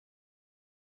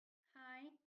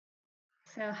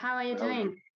So, how are you Okay.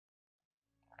 doing?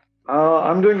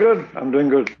 I'm doing good. I'm doing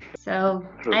good. So,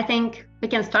 I True. think we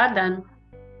can start then.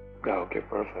 Yeah, okay,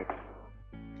 perfect.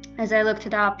 As I looked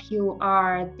it up, you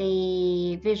are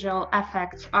the visual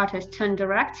effects artist turned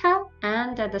director,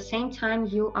 and at the same time,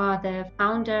 you are the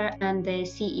founder and the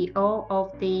CEO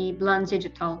of the Blend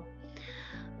Digital.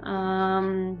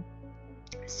 Um,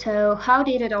 so, how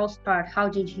did it all start? How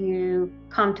did you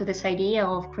come to this idea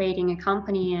of creating a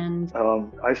company? And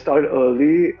I started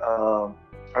early.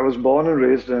 I was born and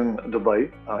raised in Dubai,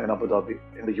 in Abu Dhabi,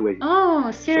 in the UAE.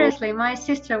 oh, So seriously, my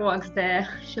sister works there.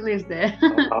 She lives there.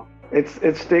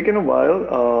 it's taken a while.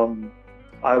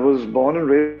 I was born and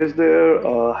raised there.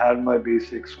 Had my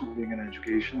basic schooling and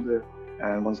education there,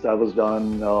 and once that was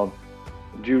done,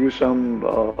 due to some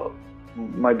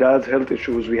my dad's health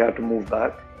issues, we had to move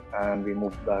back, and we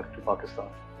moved back to Pakistan.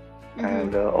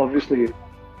 And hmm obviously,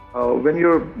 when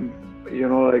you're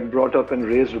like brought up and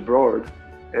raised abroad,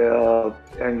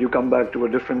 and you come back to a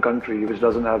different country which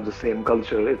doesn't have the same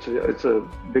culture, it's a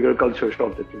bigger culture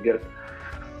shock that you get.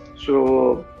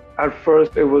 So at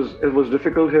first it was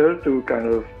difficult here to kind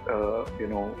of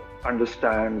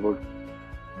understand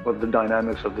what the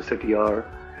dynamics of the city are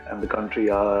and the country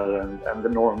are, and the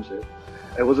norms here.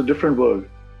 It was a different world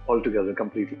altogether,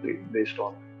 completely based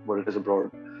on what it is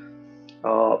abroad.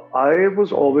 I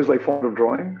was always like fond of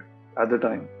drawing at the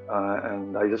time,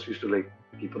 and I just used to like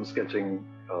keep on sketching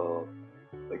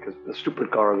like a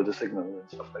stupid car with a signal and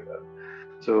stuff like that.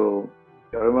 So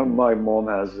I remember my mom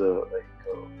has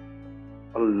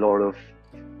a lot of,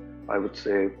 I would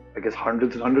say, I guess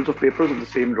hundreds and hundreds of papers of the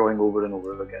same drawing over and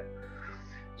over again.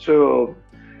 So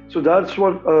that's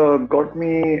what got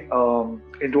me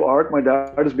into art. My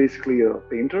dad is basically a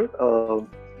painter.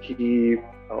 He,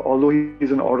 although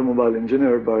he's an automobile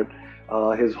engineer, but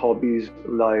his hobbies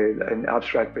lie in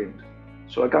abstract paint.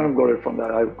 So I kind of got it from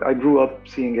that. I grew up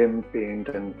seeing him paint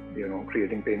and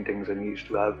creating paintings, and he used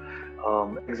to have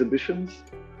exhibitions.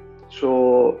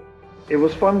 So it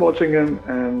was fun watching him.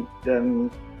 And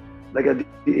then, like at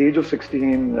the age of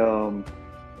 16,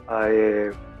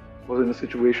 I was in a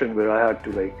situation where I had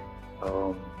to like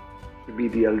um, be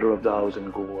the elder of the house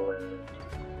and go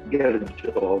and get a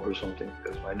job or something,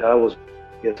 because my dad was,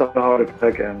 he had such a heart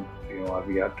attack, and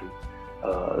we had to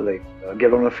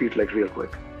get on our feet like real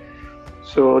quick.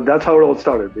 So that's how it all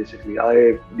started. Basically,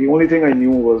 the only thing I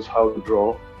knew was how to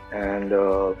draw, and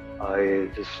I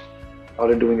just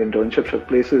started doing internships at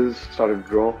places, started to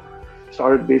draw,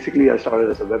 I started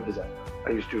as a web designer.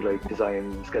 I used to like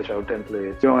design, sketch out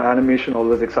templates. Animation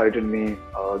always excited me.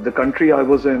 The country I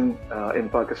was in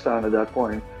Pakistan at that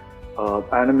point,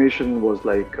 animation was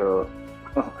like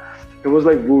it was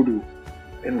like voodoo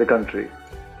in the country.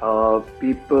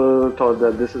 People thought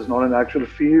that this is not an actual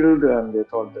field, and they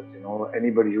thought that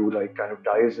anybody who like kind of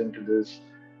dives into this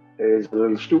is a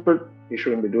little stupid. He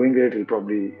shouldn't be doing it. He'll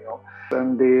probably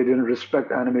and they didn't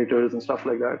respect animators and stuff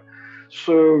like that.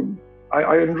 So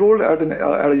I enrolled at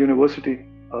a university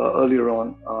earlier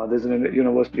on. There's a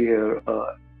university here,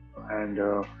 and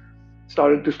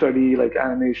started to study like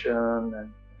animation, and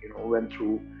went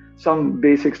through some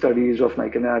basic studies of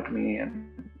like anatomy, and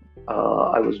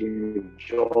I was doing a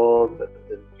job, and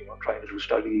then trying to do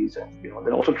studies, and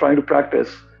then also trying to practice.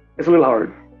 It's a little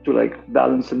hard to like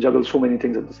balance and juggle so many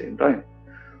things at the same time.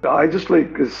 I just like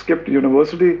skipped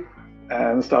university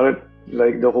and started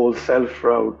like the whole self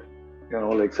route,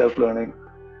 like self learning.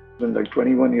 Been like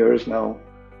 21 years now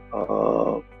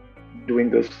uh, doing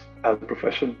this as a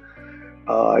profession.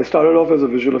 I started off as a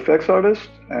visual effects artist,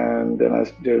 and then I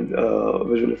did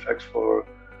visual effects for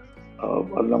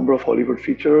a number of Hollywood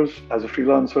features as a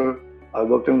freelancer. I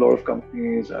worked in a lot of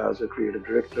companies as a creative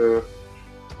director,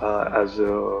 as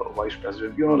a vice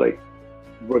president, like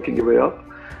working your way up.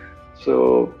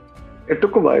 So it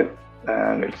took a while,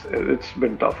 and it's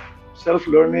been tough.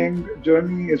 Self-learning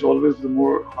journey is always the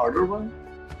more harder one,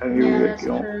 and you Yeah, like that's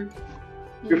true.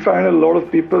 you Yeah. find a lot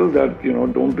of people that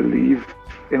don't believe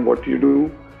in what you do,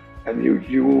 and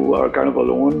you are kind of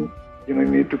alone. You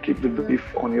need to keep the belief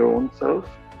on your own self,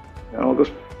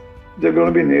 because they're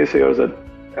going to be naysayers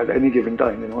at any given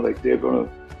time. Like they're going to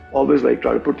always like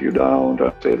try to put you down, try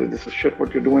to say that this is shit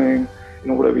what you're doing,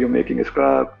 whatever you're making is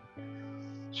crap.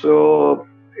 So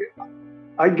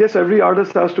I guess every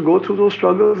artist has to go through those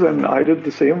struggles, and I did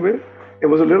the same way. It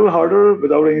was a little harder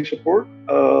without any support,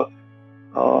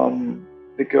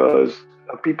 because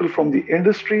people from the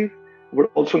industry would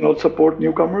also not support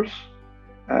newcomers,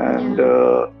 and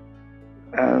Yeah.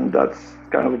 that's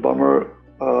kind of a bummer.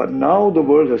 Now the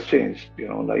world has changed.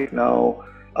 Like now,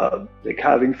 like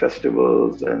having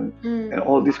festivals and Mm.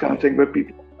 all these kind of things where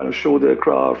people kind of show their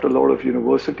craft. A lot of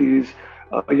universities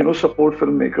support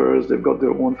filmmakers. They've got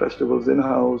their own festivals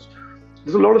in-house.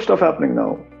 There's a lot of stuff happening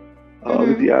now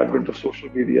with the advent of social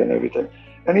media and everything.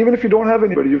 And even if you don't have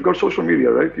anybody, you've got social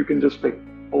media, right? You can just like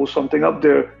post something up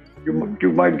there.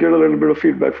 You might get a little bit of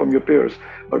feedback from your peers.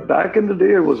 But back in the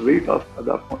day, it was very tough at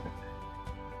that point.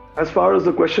 As far as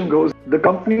the question goes, the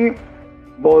company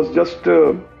was just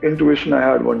intuition I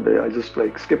had one day. I just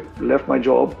like left my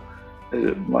job.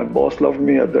 My boss loved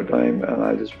me at that time, and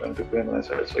I just went to him and I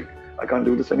said, "It's like I can't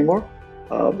do this anymore.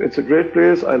 It's a great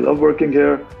place. I love working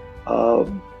here,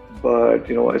 but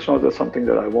it's not just something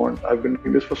that I want. I've been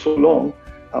doing this for so long.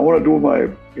 I want to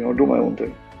do my own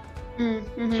thing."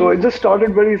 Mm-hmm. So it just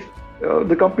started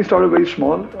the company started very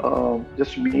small,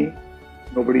 just me,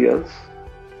 nobody else.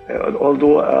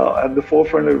 Although at the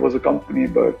forefront it was a company,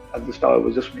 but at the start it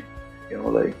was just me,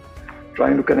 like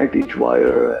trying to connect each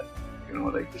wire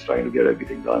and, like just trying to get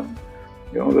everything done.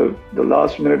 The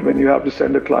last minute when you have to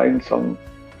send a client some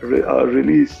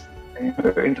release, and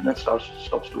your internet stops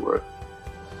to work.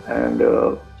 And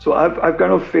so I've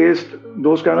kind of faced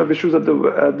those kind of issues at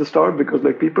the start, because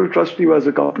like people trust you as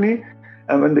a company,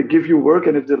 and when they give you work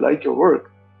and if they like your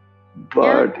work,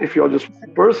 but if you're just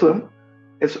one person,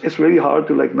 it's really hard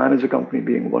to like manage a company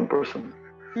being one person.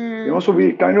 So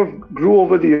we kind of grew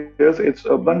over the years. It's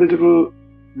Bun Digital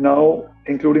now,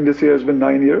 including this year, has been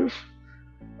 9 years.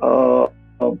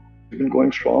 We've been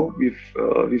going strong.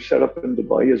 We've set up in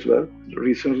Dubai as well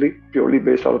recently, purely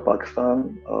based out of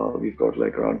Pakistan. We've got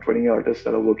like around 20 artists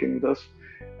that are working with us,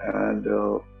 and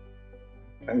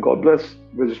God bless,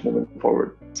 we're just moving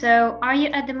forward. So are you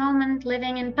at the moment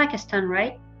living in Pakistan,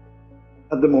 right?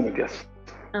 At the moment, yes.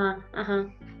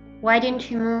 Why didn't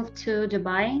you move to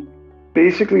Dubai?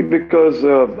 Basically because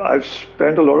I've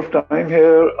spent a lot of time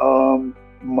here.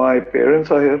 My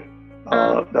parents are here.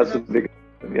 That's the big,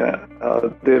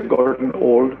 they've gotten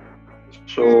old,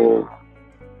 so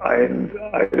I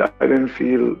didn't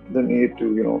feel the need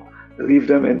to leave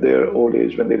them in their old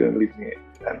age when they didn't leave me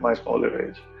at my smaller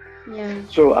age.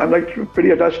 So I'm like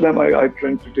pretty attached to them. I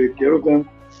try to take care of them,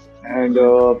 and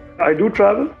I do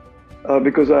travel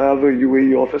because I have a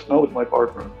UAE office now with my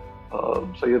partner,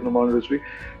 Sayyid Numan Rizvi.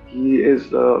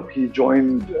 He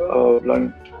joined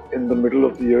Blunt in the middle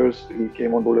of the years. He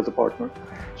came on board as a partner.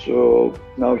 So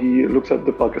now he looks at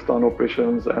the Pakistan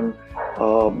operations, and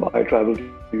I travel to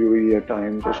UAE at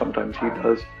times, or sometimes he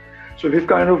does. So we've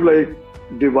kind of like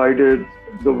divided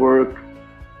the work.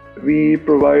 We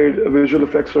provide visual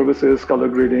effects services, color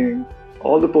grading,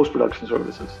 all the post-production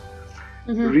services.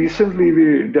 Recently,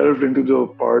 we delved into the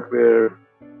part where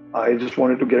I just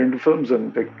wanted to get into films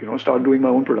and start doing my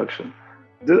own production.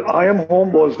 The I Am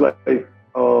Home was like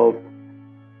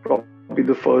probably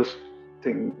the first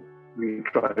thing we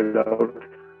tried out.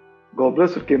 God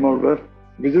bless, it came out well.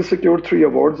 We just secured 3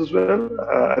 awards as well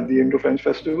at the Indo-French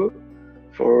Festival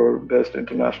for Best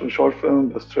International Short Film,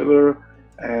 Best Thriller,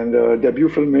 and Debut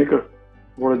Filmmaker.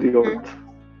 What are the awards?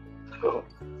 So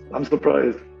I'm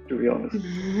surprised, to be honest.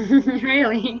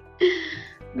 Really?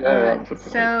 Yeah.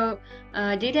 So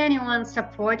did anyone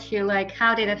support you? Like,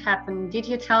 how did it happen? Did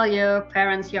you tell your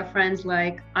parents, your friends,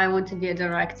 like, I want to be a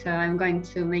director, I'm going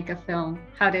to make a film?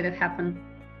 How did it happen?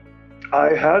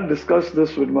 I had discussed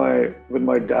this with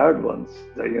my dad once,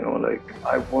 that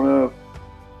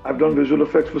I've done visual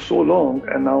effects for so long,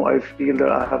 and now I feel that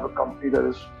I have a company that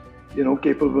is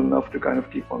capable enough to kind of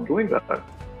keep on doing that.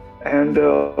 And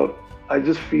I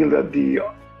just feel that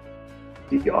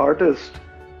the artist,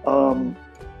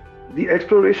 the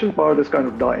exploration part is kind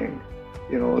of dying,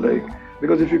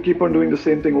 because if you keep on doing the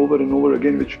same thing over and over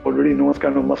again, which you already know is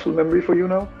kind of muscle memory for you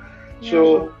now.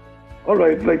 So, all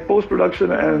right, like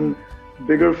post-production and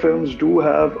bigger films do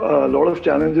have a lot of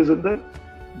challenges in them,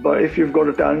 but if you've got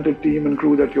a talented team and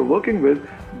crew that you're working with,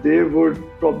 they would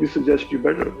probably suggest you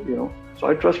better, So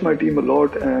I trust my team a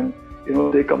lot, and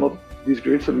they come up with these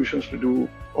great solutions to do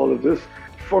all of this.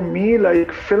 For me,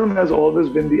 like, film has always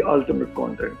been the ultimate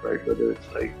content, right? Whether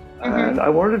it's like, and I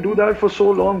wanted to do that for so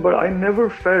long, but I never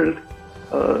felt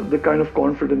the kind of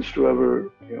confidence to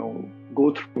ever,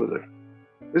 go through with it.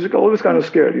 It's always kind of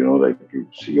scared, like you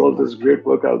see all this great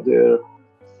work out there,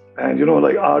 and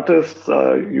like artists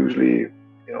are usually,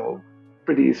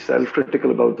 pretty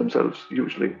self-critical about themselves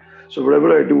usually. So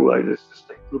whatever I do, I just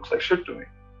like, looks like shit to me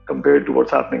compared to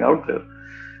what's happening out there.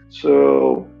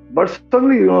 So, but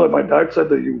suddenly, like my dad said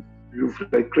that you've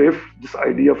like craved this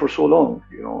idea for so long,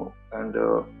 and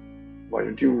why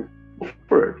didn't you go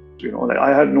for it? Like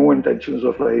I had no intentions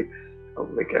of like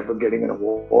ever getting an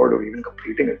award or even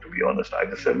completing it, to be honest. I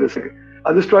just said this,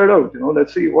 I'll just try it out,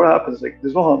 let's see what happens. Like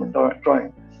there's no harm in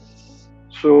trying.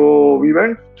 So we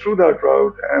went through that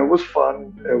route, and it was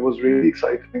fun. It was really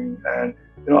exciting, and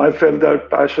I felt that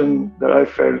passion that I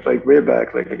felt like way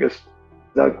back. Like I guess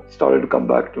that started to come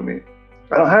back to me.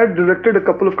 And I had directed a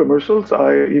couple of commercials.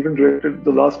 I even directed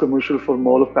the last commercial for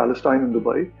Mall of Palestine in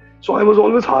Dubai. So I was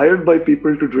always hired by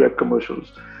people to direct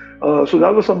commercials. So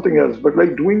that was something else. But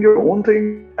like doing your own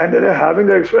thing and then having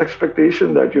the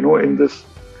expectation that, in this,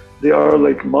 they are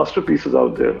like masterpieces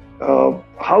out there.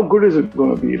 How good is it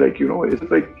going to be? Like, is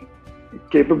it like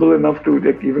capable enough to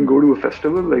like even go to a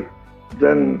festival? Like,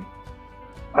 then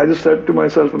I just said to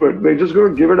myself, but we're just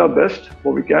going to give it our best,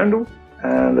 what we can do,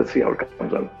 and let's see how it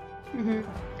comes out. Mm-hmm.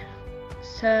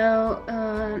 So,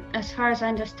 as far as I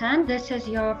understand, this is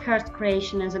your first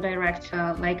creation as a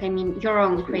director. Like, I mean, your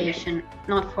own creation,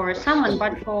 not for someone,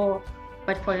 but for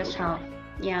yourself.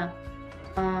 Yeah.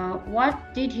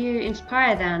 What did you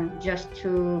inspire then, just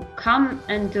to come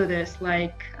and do this?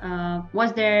 Like,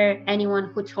 was there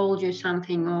anyone who told you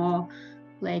something, or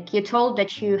like you told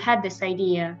that you had this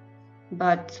idea,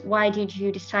 but why did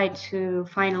you decide to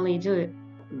finally do it?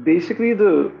 Basically,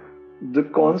 the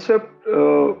concept,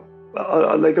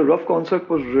 like a rough concept,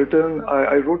 was written.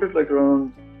 I wrote it like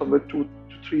around somewhere 2 to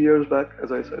 3 years back,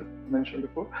 as I mentioned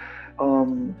before.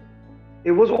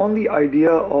 It was on the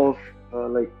idea of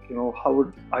how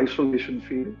would isolation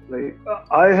feel? Like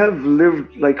I have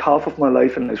lived like half of my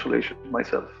life in isolation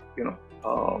myself,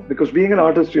 because being an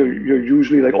artist, you're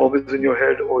usually like always in your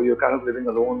head, or you're kind of living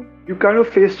alone. You kind of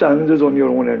face challenges on your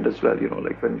own end as well,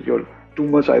 like when you're too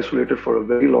much isolated for a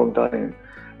very long time,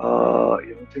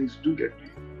 things do get to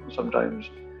you sometimes.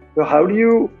 So how do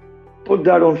you put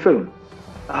that on film?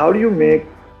 How do you make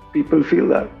people feel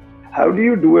that? How do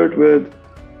you do it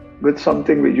with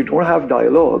something where you don't have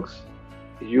dialogues?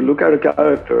 You look at a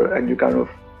character and you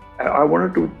I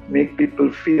wanted to make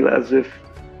people feel as if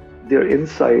they're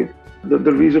inside.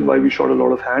 The reason why we shot a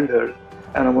lot of handheld,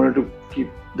 and I wanted to keep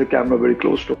the camera very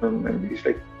close to him, and he's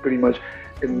like pretty much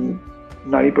in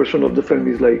 90% of the film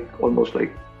he's like almost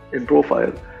like in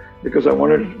profile, because I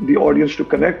wanted the audience to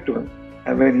connect to him,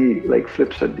 and when he like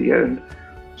flips at the end,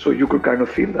 so you could kind of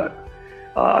feel that.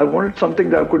 I wanted something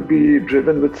that could be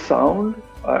driven with sound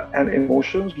and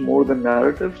emotions more than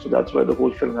narrative, so that's why the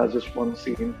whole film has this one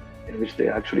scene in which they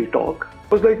actually talk.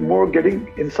 It was like more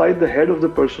getting inside the head of the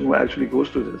person who actually goes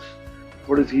through this.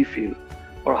 What does he feel,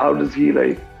 or how does he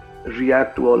like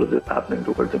react to all of this happening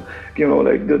towards him?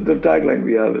 Like the tagline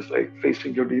we have is like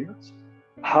facing your demons.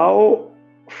 How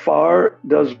far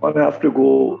does one have to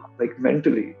go like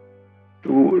mentally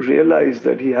to realize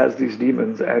that he has these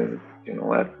demons, and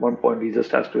at one point he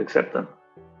just has to accept them,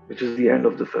 which is the end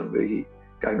of the film, where he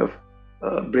kind of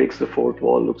breaks the fourth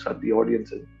wall, looks at the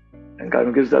audience, and kind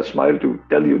of gives that smile to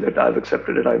tell you that I've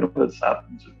accepted it. I know that's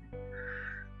happened to me.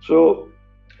 So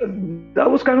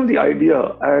that was kind of the idea,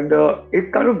 and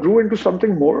it kind of grew into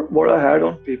something more. What I had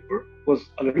on paper was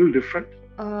a little different.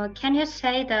 Can you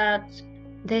say that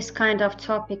this kind of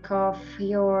topic of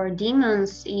your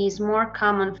demons is more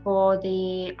common for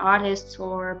the artists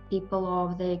or people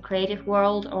of the creative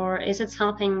world, or is it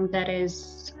something that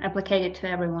is applied to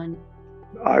everyone?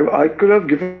 I could have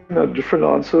given a different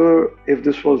answer if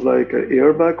this was like a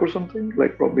year back or something,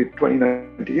 like probably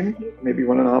 2019, maybe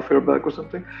 1.5 years back or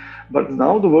something. But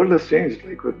now the world has changed,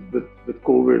 like with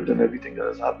COVID and everything that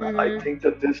has happened. I think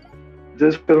that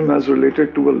this film has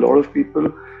related to a lot of people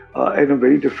in a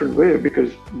very different way,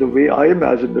 because the way I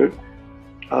imagined it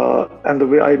and the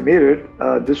way I made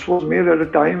it, this was made at a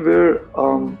time where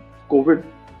COVID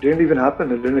didn't even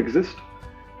happen, it didn't exist.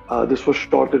 This was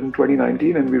shot in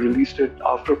 2019 and we released it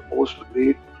after post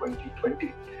late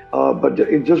 2020. But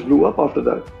it just blew up after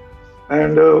that.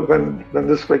 And when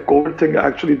this like COVID thing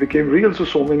actually became real,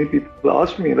 so many people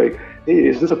asked me like, hey,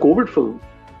 is this a COVID film?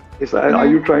 Are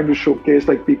you trying to showcase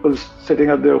like people sitting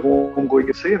at their home going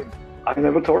insane? I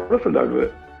never thought of it that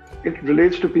way. It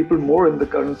relates to people more in the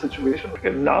current situation.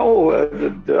 And now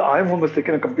the I'm home has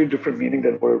taken a completely different meaning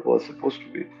than what it was supposed to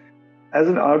be. As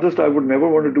an artist, I would never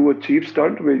want to do a cheap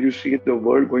stunt where you see the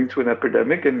world going through an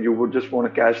epidemic and you would just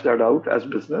want to cash that out as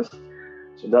business.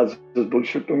 So that's just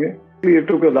bullshit to me. It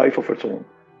took a life of its own,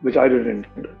 which I didn't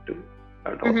intend to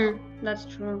at all. That's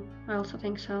true. I also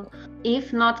think so.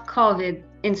 If not COVID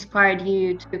inspired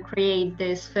you to create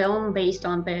this film based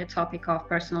on the topic of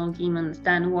personal demons,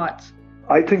 then what?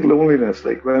 I think loneliness,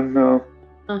 like when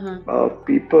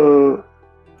people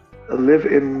live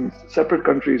in separate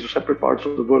countries or separate parts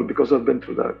of the world, because I've been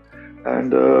through that,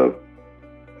 and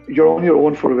you're on your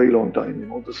own for a very long time,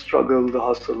 the struggle, the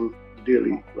hustle, the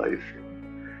daily life,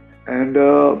 and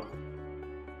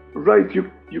right, you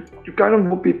kind of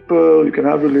know people, you can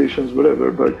have relations,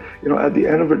 whatever, but at the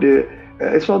end of the day,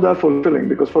 it's not that fulfilling,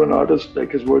 because for an artist,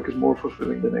 like, his work is more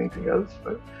fulfilling than anything else,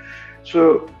 right?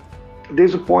 So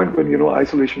there's a point when,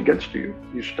 isolation gets to you.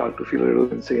 You start to feel a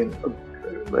little insane,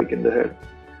 like in the head.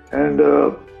 And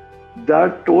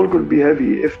that toll could be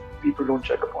heavy if people don't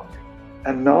check upon you.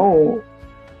 And now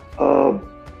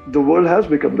the world has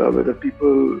become that way, that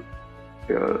people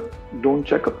don't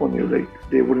check up on you. Like,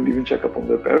 they wouldn't even check up on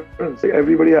their parents. Like,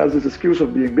 everybody has this excuse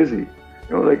of being busy.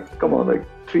 Like, come on, like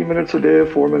 3 minutes a day,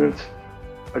 4 minutes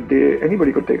a day,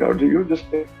 anybody could take out. You just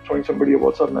throwing somebody a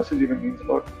WhatsApp message even means a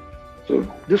lot. So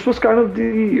this was kind of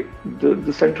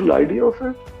the central idea of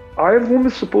it. I Am Home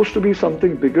is supposed to be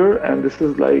something bigger, and this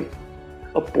is like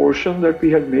a portion that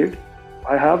we had made.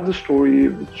 I have the story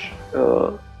which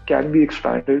can be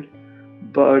expanded,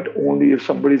 but only if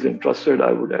somebody's interested,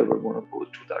 I would ever want to go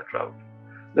to that route.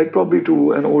 Like, probably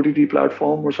to an OTT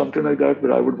platform or something like that,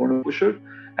 where I would want to push it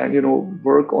and,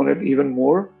 work on it even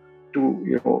more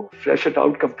to, flesh it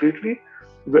out completely,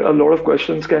 where a lot of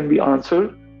questions can be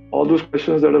answered. All those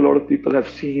questions that a lot of people have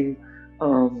seen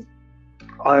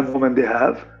I Am Home and they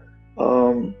have,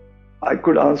 I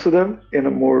could answer them in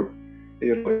a more,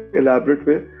 elaborate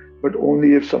way, but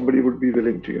only if somebody would be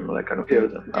willing to, like, kind of hear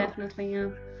them. Definitely, yeah.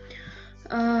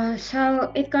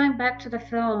 So, if going back to the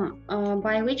film,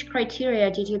 by which criteria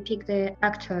did you pick the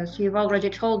actors? You've already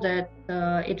told that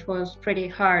it was pretty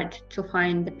hard to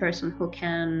find the person who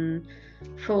can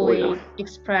fully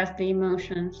express the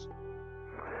emotions.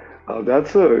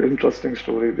 That's an interesting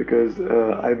story, because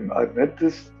I met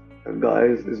this guy.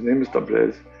 His name is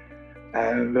Tabrez,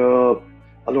 and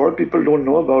a lot of people don't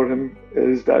know about him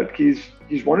is that he's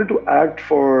wanted to act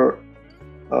for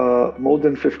more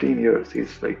than 15 years.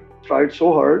 He's like tried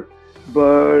so hard,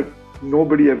 but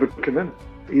nobody ever took him in.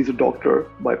 He's a doctor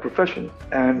by profession,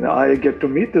 and I get to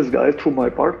meet this guy through my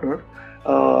partner.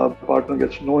 Partner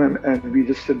gets to know him, and we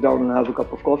just sit down and have a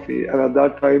cup of coffee. And at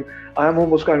that time, I Am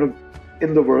Home was kind of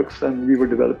in the works, and we were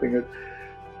developing it.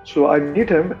 So I meet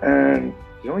him, and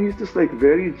he's this like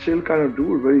very chill kind of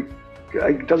dude.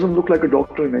 He doesn't look like a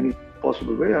doctor in any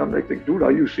possible way. I'm like, dude,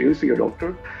 are you seriously a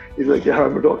doctor? He's like, yeah,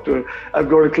 I'm a doctor. I've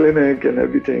got a clinic and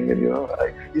everything, and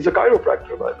he's a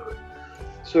chiropractor, by the way.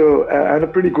 So, and a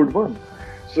pretty good one.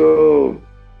 So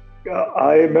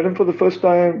I met him for the first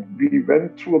time. We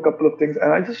went through a couple of things,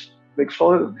 and I just like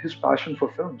saw his passion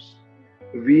for films.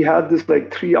 We had this like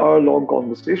 3-hour long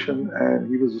conversation, and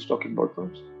he was just talking about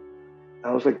films.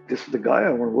 I was like, this is the guy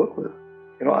I want to work with.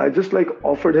 I just like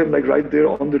offered him like right there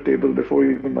on the table before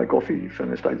even my coffee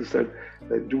finished. I just said,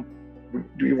 like, do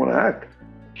you want to act?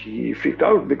 He freaked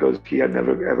out because he had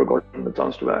never ever gotten the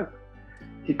chance to act.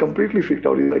 He completely freaked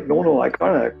out. He's like, no, I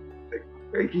can't act.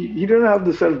 Like, he didn't have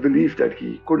the self-belief that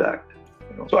he could act.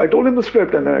 So I told him the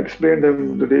script, and I explained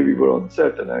him the day we were on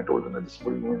set, and I told him that this is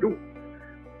what we want to do.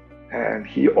 And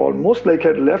he almost like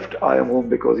had left I Am Home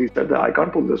because he said that I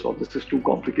can't pull this off. This is too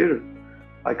complicated.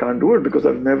 I can't do it because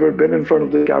I've never been in front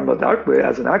of the camera that way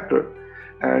as an actor,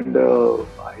 and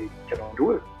I cannot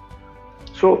do it.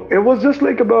 So it was just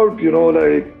like about,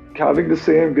 like having the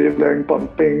same wavelength,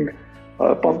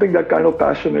 pumping that kind of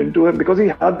passion into him, because he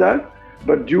had that,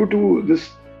 but due to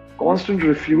this constant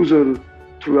refusal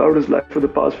throughout his life for the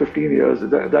past 15 years,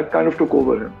 that kind of took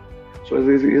over him. So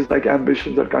his like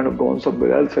ambitions had kind of gone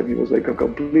somewhere else, and he was like a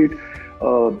complete,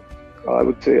 I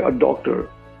would say, a doctor,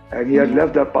 and he had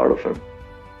left that part of him.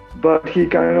 But he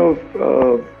kind of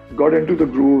got into the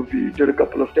groove. We did a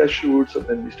couple of test shoots, and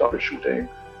then we started shooting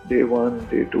day 1,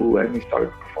 day 2, and we started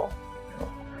to perform.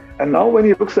 And now when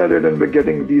he looks at it and we're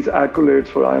getting these accolades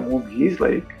for I Am Home, he's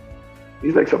like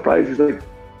surprised. He's like,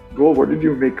 bro, what did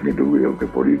you make me do?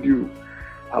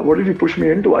 What did you push me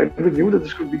into? I never knew that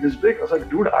this could be this big. I was like,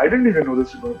 dude, I didn't even know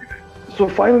this is going to be big. So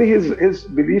finally his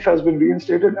belief has been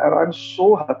reinstated, and I'm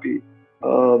so happy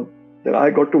that I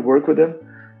got to work with him,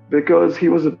 because he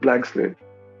was a blank slate,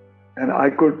 and I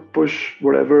could push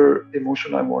whatever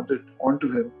emotion I wanted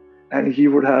onto him, and he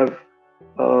would have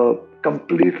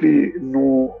completely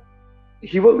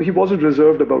he wasn't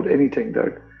reserved about anything,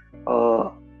 that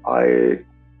I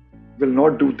will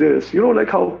not do this. Like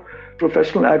how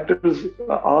professional actors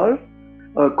are,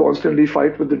 constantly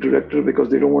fight with the director because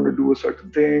they don't want to do a certain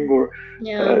thing, or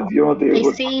they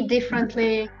see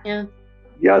differently.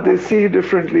 Yeah, they see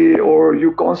differently, or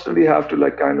you constantly have to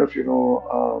like kind of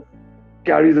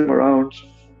carry them around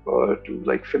to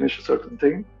like finish a certain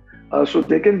thing. So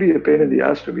they can be a pain in the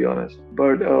ass, to be honest.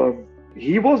 But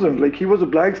he wasn't. Like, he was a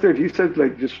blank slate. He said,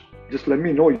 like, just let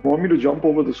me know. You want me to jump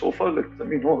over the sofa? Like, let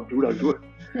me know, dude, I'll do it.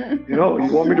 You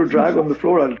want me to drag on the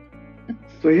floor?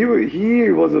 So he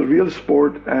was a real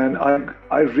sport, and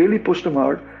I really pushed him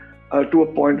hard to a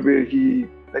point where he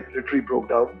like literally broke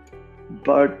down.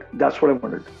 but that's what I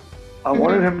wanted. I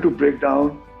wanted him to break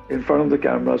down in front of the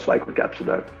camera so I could capture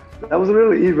that. That was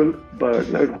really evil, but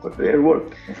it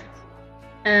worked.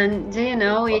 And do you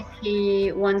know if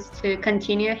he wants to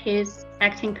continue his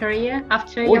acting career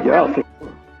after Oh your yeah, film?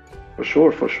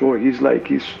 for sure.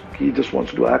 He just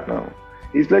wants to act now.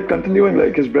 He's like continuing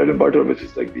like his bread and butter, which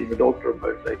is like being a doctor,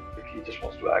 but like he just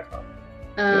wants to act now.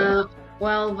 Yeah.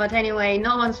 Well, but anyway,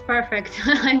 no one's perfect.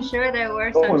 I'm sure there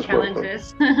were some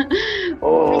challenges.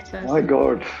 Oh my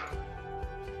God.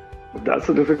 That's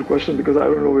a difficult question because I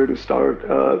don't know where to start.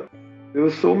 There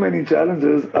were so many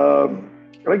challenges.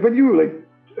 Like when you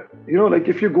like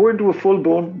if you go into a full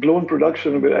blown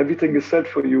production where everything is set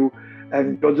for you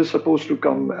and you're just supposed to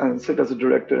come and sit as a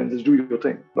director and just do your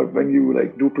thing. But when you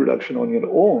like do production on your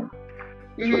own,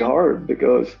 it's really hard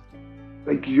because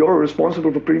like you're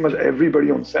responsible for pretty much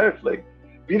everybody on set. Like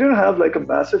we didn't have like a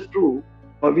massive crew,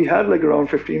 but we had like around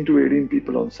 15 to 18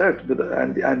 people on set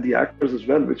and the actors as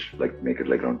well, which like make it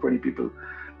like around 20 people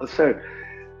a set.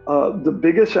 The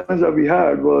biggest challenge that we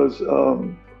had was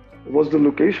the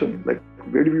location. Like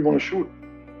where do we want to shoot?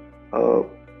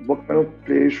 What kind of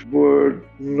place would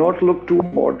not look too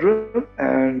modern,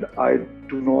 and I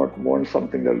do not want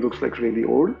something that looks like really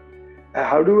old.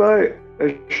 How do I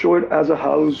show it as a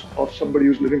house of somebody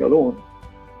who's living alone,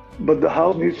 but the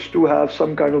house needs to have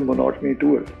some kind of monotony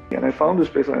to it? And I found this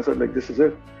place and I said, like, this is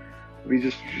it. We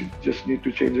just need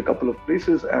to change a couple of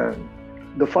places. And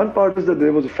the fun part is that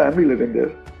there was a family living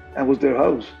there and was their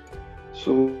house.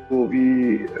 So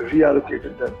we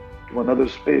reallocated them to another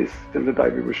space till the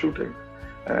time we were shooting.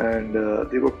 And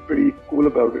they were pretty cool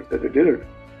about it that they did it.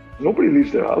 Nobody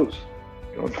leaves their house.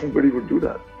 Nobody would do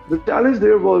that. The challenge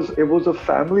there was it was a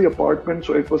family apartment,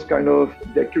 so it was kind of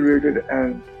decorated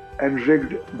and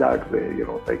rigged that way.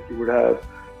 Like you would have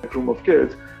a room of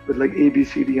kids with like A, B,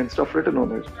 C, D and stuff written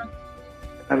on it.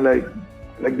 And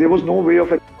like there was no way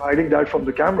of like hiding that from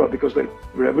the camera because like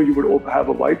wherever you would have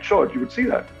a wide shot, you would see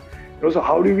that. So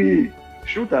how do we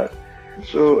shoot that?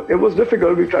 So it was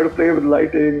difficult. We tried to play with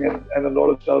lighting and a lot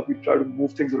of stuff. We tried to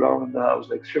move things around in the house,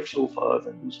 like shift sofas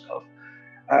and do stuff.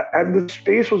 And the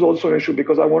space was also an issue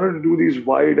because I wanted to do these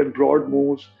wide and broad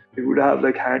moves. We would have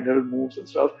like handheld moves and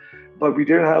stuff, but we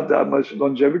didn't have that much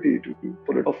longevity to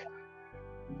pull it off.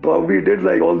 But we did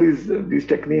like all these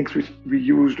techniques. We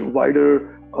used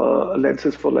wider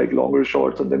lenses for like longer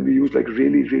shots, and then we used like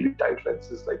really, really tight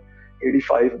lenses, like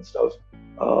 85 and stuff.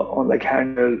 On like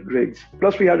handheld rigs.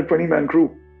 Plus we had a 20-man crew.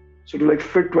 So to like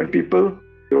fit 20 people,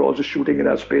 you're also shooting in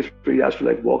that space where you have to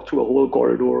like walk through a whole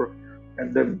corridor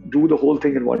and then do the whole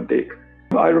thing in one take.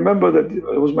 I remember that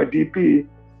it was my DP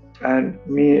and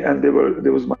me and there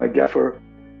was my gaffer.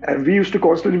 And we used to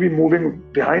constantly be moving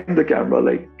behind the camera.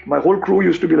 Like my whole crew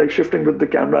used to be like shifting with the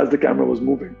camera as the camera was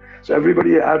moving. So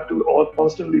everybody had to all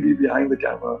constantly be behind the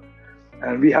camera.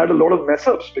 And we had a lot of mess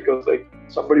ups because like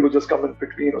somebody would just come in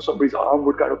between or somebody's arm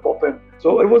would kind of pop in.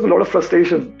 So it was a lot of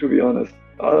frustration, to be honest.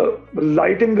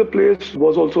 Lighting the place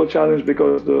was also a challenge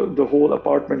because the whole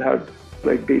apartment had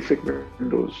like basic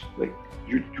windows. Like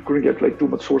you couldn't get like too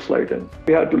much source light in.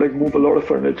 We had to like move a lot of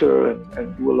furniture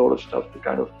and do a lot of stuff to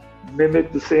kind of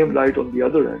mimic the same light on the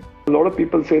other end. A lot of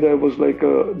people say that it was like,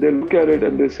 they look at it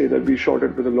and they say that we shot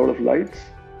it with a lot of lights.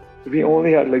 We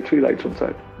only had like 3 lights on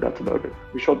set. That's about it.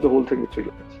 We shot the whole thing with 3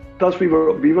 lights. Plus, we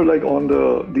were like on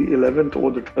the 11th or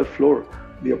the 12th floor.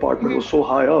 The apartment was so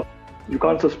high up. You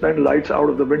can't suspend lights out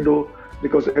of the window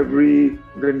because every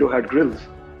window had grills,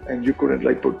 and you couldn't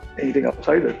like put anything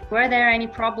outside it. Were there any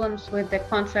problems with the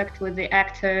contact with the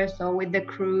actors or with the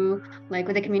crew, like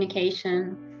with the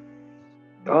communication?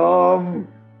 No,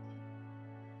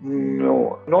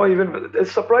 not even.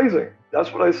 It's surprising.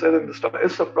 That's what I said in the start.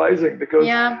 It's surprising because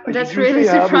that's really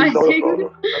surprising.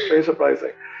 That's very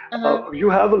surprising. You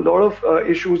have a lot of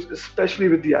issues, especially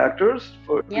with the actors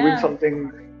for doing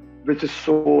something which is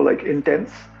so like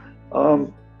intense.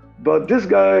 But this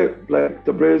guy, like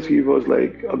the Briz, he was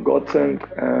like a godsend,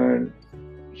 and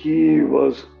he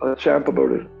was a champ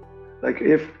about it. Like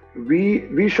if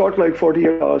we shot like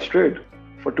 48 hours straight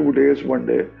for 2 days, one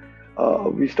day.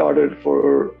 We started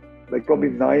for like probably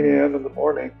 9 a.m. in the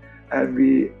morning, and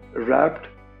we wrapped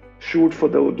shoot for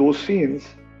those scenes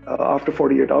after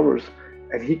 48 hours.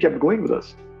 And he kept going with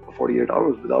us for 48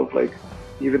 hours without like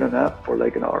even a nap for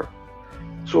like an hour.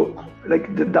 So like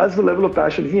that's the level of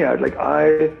passion he had. Like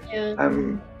I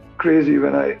am crazy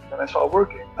when I start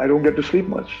working. I don't get to sleep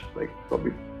much, like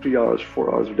probably 3 hours,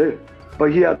 4 hours a day.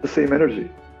 But he had the same energy.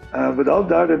 Without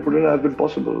that, it wouldn't have been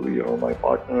possible. My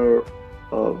partner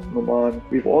Numan,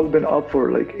 we've all been up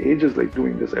for like ages, like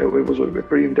doing this. It was a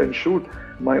pretty intense shoot.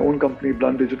 My own company,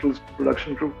 Blunt Digital's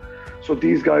production crew. So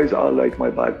these guys are like my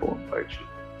backbone, right?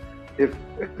 If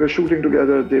we're shooting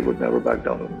together, they would never back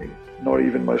down on me. Not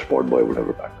even my spot boy would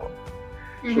ever back down.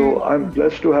 So I'm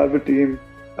blessed to have a team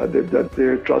that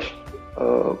they trust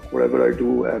whatever I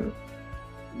do, and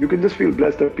you can just feel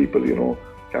blessed that people,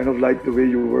 kind of like the way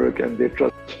you work and they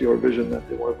trust your vision and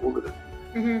they want to go with it.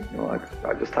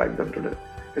 I just thank them today.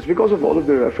 It's because of all of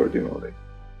their effort, like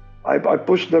I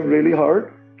pushed them really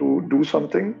hard to do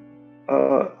something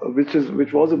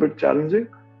which was a bit challenging,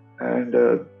 and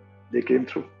they came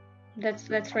through.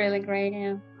 That's really great.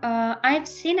 Yeah. I've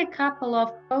seen a couple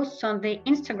of posts on the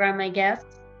Instagram, I guess,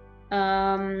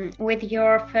 with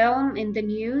your film in the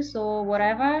news or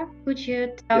whatever. Could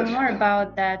you tell more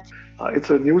about that? It's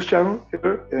a news channel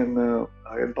here in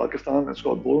Pakistan. It's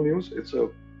called Bol News. It's a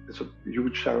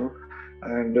huge channel,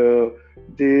 and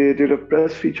they did a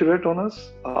press featurette on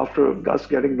us after us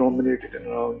getting nominated in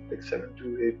around like 7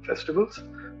 to 8 festivals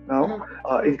now,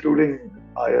 including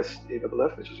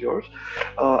ISAFF, which is yours.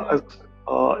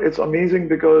 It's amazing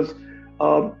because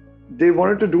they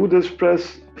wanted to do this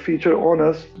press feature on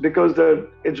us because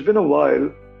it's been a while.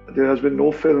 There has been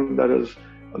no film that has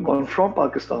gone from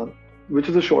Pakistan, which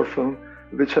is a short film,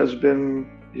 which has been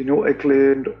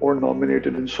acclaimed or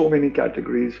nominated in so many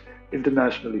categories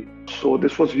internationally. So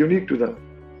this was unique to them.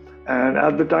 And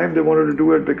at the time, they wanted to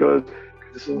do it because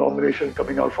this is a nomination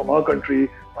coming out from our country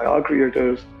by our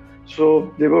creators.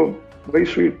 So they were very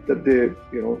sweet that they,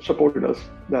 supported us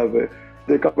that way.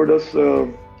 They covered us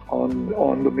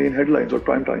on the main headlines or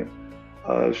prime time,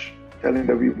 telling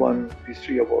that we won these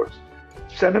 3 awards.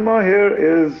 Cinema here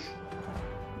is,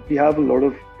 we have a lot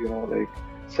of, like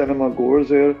cinema goers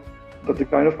here, but the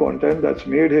kind of content that's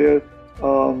made here,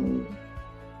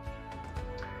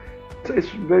 it's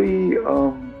very,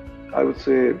 I would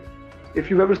say, if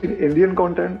you've ever seen Indian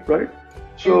content, right?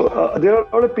 So there are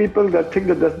a lot of people that think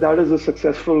that is a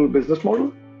successful business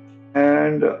model,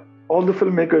 and all the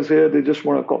filmmakers here, they just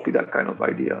want to copy that kind of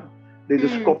idea. They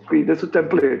just copy, there's a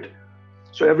template.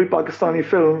 So every Pakistani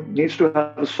film needs to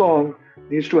have a song,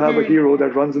 needs to have a hero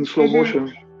that runs in slow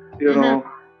motion,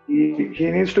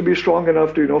 He needs to be strong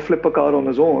enough to, flip a car on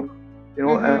his own,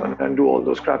 and do all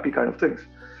those crappy kind of things.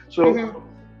 So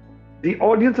the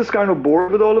audience is kind of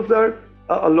bored with all of that.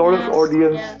 A lot of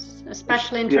audience... Yes,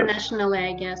 especially internationally,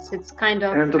 I guess. It's kind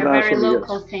of a very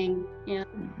local thing. Yeah.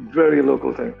 Very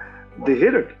local thing. They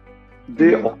hate it.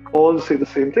 They all say the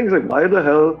same things. Like, why the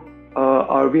hell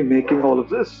are we making all of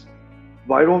this?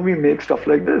 Why don't we make stuff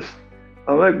like this?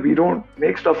 I'm like, we don't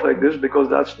make stuff like this because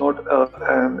that's not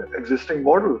an existing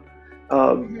model.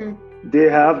 They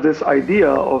have this idea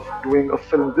of doing a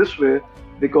film this way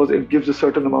because it gives a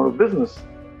certain amount of business.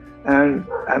 And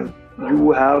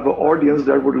you have an audience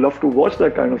that would love to watch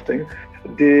that kind of thing.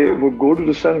 They would go to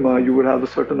the cinema, you would have a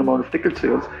certain amount of ticket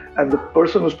sales, and the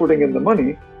person who's putting in the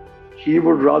money, he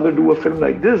would rather do a film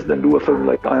like this than do a film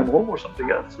like I Am Home or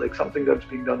something else, like something that's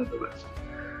being done in the West.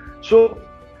 So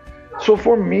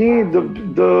for me,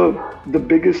 the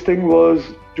biggest thing was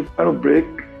to kind of break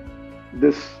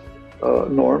this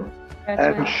norm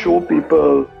and show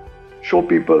people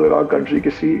in our country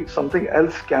to see something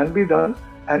else can be done,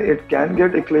 and it can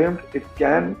get acclaimed, it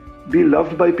can be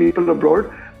loved by people abroad.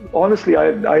 Honestly,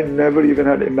 I never even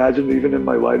had imagined, even in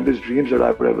my wildest dreams, that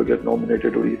I would ever get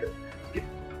nominated or even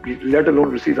let alone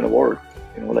receive an award.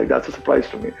 Like, that's a surprise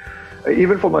to me.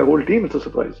 Even for my whole team, it's a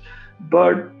surprise.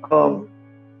 But I'm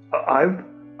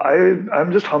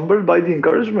just humbled by the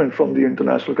encouragement from the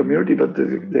international community that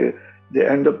they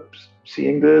end up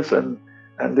seeing this and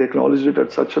they acknowledge it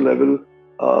at such a level.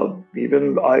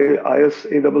 Even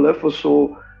ISAFF was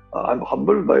so, I'm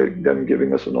humbled by them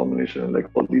giving us a nomination in like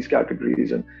all these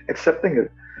categories and accepting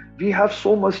it. We have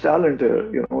so much talent here,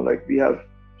 like we have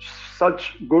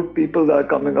such good people that are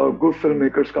coming out, good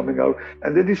filmmakers coming out,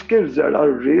 and they're these kids that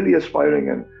are really aspiring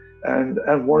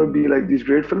and want to be like these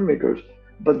great filmmakers,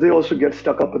 but they also get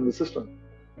stuck up in the system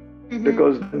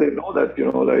because they know that,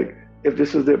 like if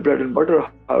this is their bread and butter,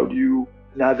 how do you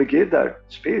navigate that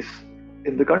space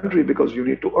in the country? Because you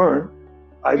need to earn.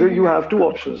 Either you have 2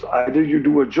 options: either you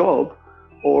do a job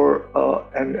or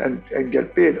and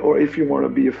get paid, or if you want to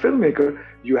be a filmmaker,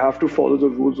 you have to follow the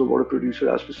rules of what a producer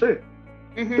has to say.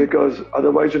 Because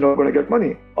otherwise you're not going to get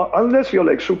money, unless you're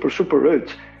like super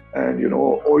rich and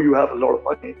or you have a lot of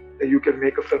money and you can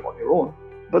make a film on your own.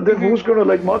 But then who's going to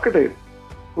like market it?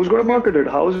 Who's going to market it?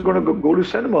 How is it going to go to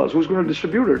cinemas? Who's going to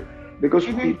distribute it? Because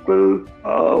people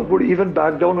would even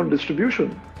back down on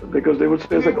distribution because they would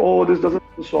say it's like, oh, this doesn't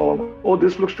the song. Oh,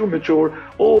 this looks too mature.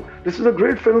 Oh, this is a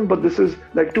great film, but this is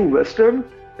like too Western.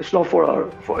 It's not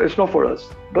it's not for us.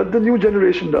 But the new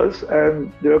generation does,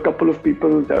 and there are a couple of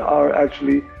people that are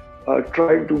actually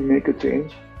trying to make a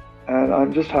change. And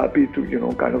I'm just happy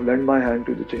to, kind of lend my hand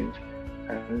to the change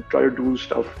and try to do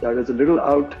stuff that is a little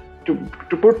out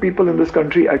to put people in this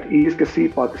country at ease. Because see,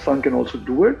 Pakistan can also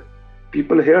do it.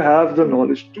 People here have the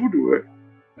knowledge to do it,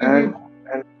 and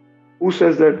who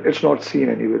says that it's not seen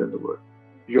anywhere in the world?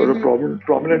 You're a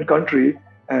prominent country,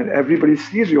 and everybody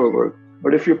sees your work.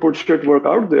 But if you put shit work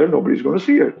out there, nobody's going to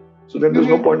see it. So then there's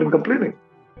no point in complaining.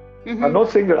 I'm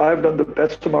not saying that I've done the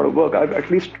best amount of work. I've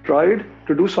at least tried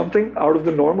to do something out of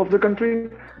the norm of the country.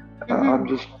 I'm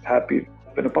just happy to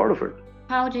have been a part of it.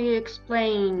 How do you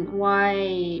explain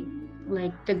why,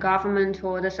 like, the government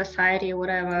or the society or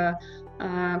whatever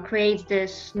creates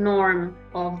this norm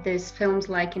of these films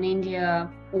like in India?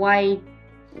 Why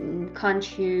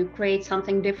can't you create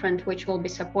something different which will be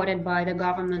supported by the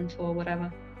government or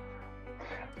whatever?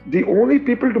 The only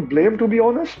people to blame, to be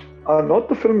honest, are not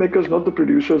the filmmakers, not the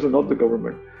producers, and not the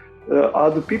government, are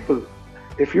the people.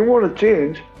 If you want to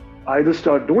change, either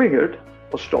start doing it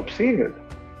or stop seeing it.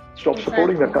 Stop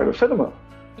supporting that kind of cinema.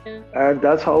 Yeah. And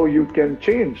that's how you can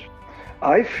change.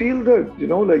 I feel that,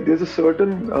 like there's a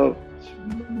certain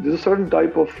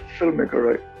type of filmmaker,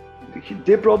 right?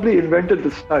 They probably invented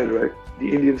the style, right?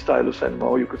 The Indian style of cinema,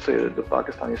 or you could say the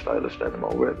Pakistani style of cinema,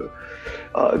 or wherever.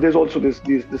 There's also this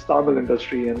Tamil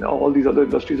industry and all these other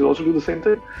industries that also do the same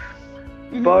thing.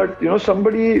 But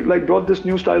somebody like brought this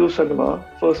new style of cinema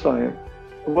first time,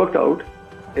 worked out.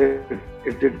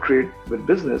 It did great with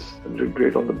business, it did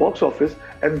great on the box office,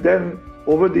 and then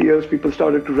over the years people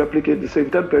started to replicate the same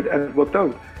template, and it worked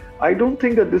out. I don't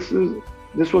think that this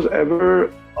was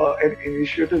ever an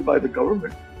initiative by the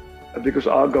government, because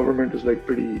our government is like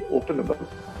pretty open about it.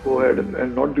 Go ahead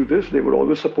and not do this. They would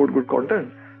always support good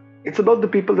content. It's about the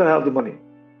people that have the money,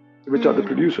 which are the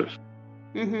producers.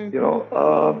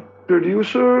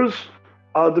 Producers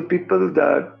are the people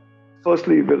that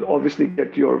firstly will obviously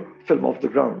get your film off the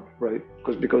ground, right?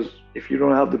 Because if you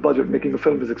don't have the budget, making a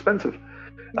film is expensive.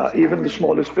 Even the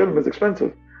smallest film is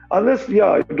expensive. Unless,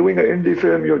 you're doing an indie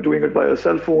film, you're doing it by a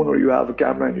cell phone, or you have a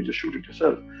camera and you just shoot it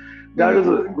yourself. That is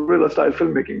a guerrilla style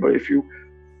filmmaking. But if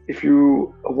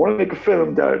you want to make a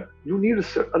film, that you need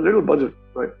a little budget,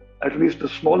 right? At least the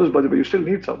smallest budget, but you still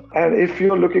need some. And if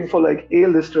you're looking for like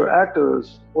A-lister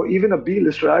actors or even a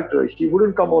B-lister actor, he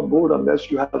wouldn't come on board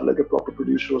unless you have like a proper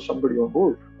producer or somebody on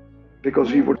board, because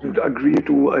he wouldn't agree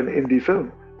to an indie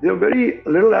film. They're very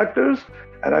little actors,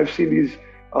 and I've seen these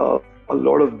a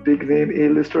lot of big name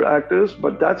A-lister actors,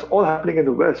 but that's all happening in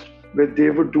the West, where they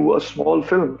would do a small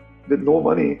film with no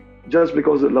money just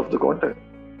because they love the content.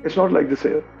 It's not like this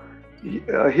here.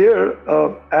 Here,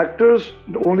 actors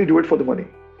only do it for the money,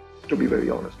 to be very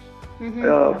honest.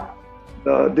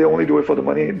 They only do it for the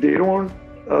money. They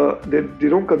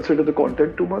don't consider the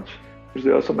content too much.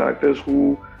 There are some actors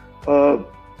who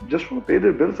just want to pay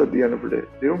their bills at the end of the day.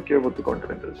 They don't care what the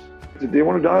content is. If they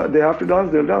want to dance, they have to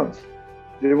dance, they'll dance.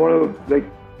 They want to like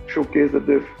showcase that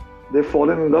they've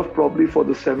fallen in love probably for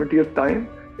the 70th time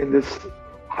in this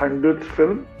 100th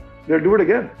film. They'll do it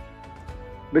again,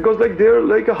 because like they're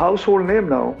like a household name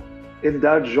now in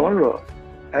that genre,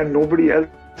 and nobody else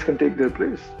can take their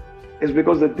place. It's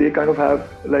because that they kind of have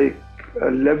like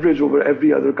leverage over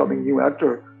every other coming new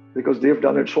actor, because they've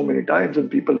done it so many times and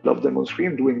people love them on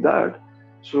screen doing that.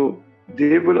 So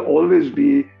they will always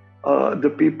be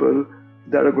the people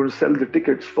that are going to sell the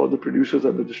tickets for the producers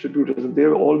and the distributors, and they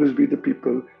will always be the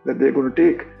people that they're going to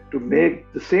take to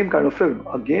make the same kind of film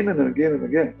again and again and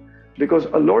again. Because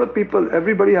a lot of people,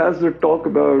 everybody has their talk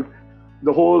about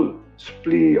the whole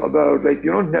spree about like,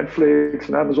 Netflix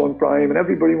and Amazon Prime, and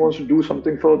everybody wants to do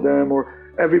something for them, or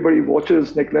everybody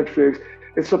watches like Netflix.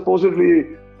 It's supposedly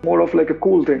more of like a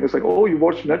cool thing. It's like, oh, you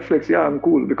watch Netflix? Yeah, I'm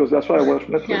cool because that's why I watch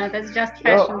Netflix. Yeah, that's just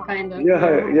fashion kind of.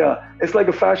 Yeah. It's like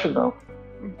a fashion now.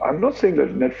 I'm not saying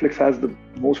that Netflix has the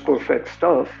most perfect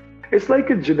stuff. It's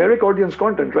like a generic audience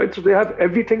content, right? So they have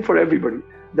everything for everybody.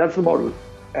 That's the model.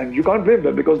 And you can't blame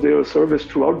them, because they're a service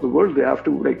throughout the world. They have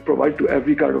to like provide to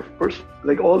every kind of person.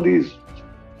 Like all these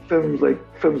films, like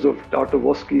films of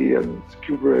Tarkovsky and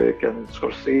Kubrick and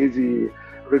Scorsese,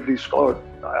 Ridley Scott,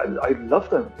 I love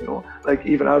them, like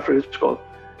even Alfred Hitchcock.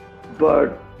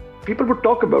 But people would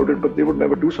talk about it, but they would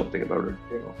never do something about it,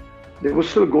 They would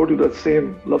still go to that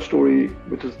same love story,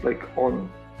 which is like on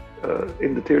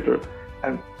in the theater.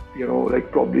 And, like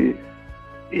probably,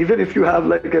 even if you have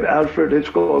like an Alfred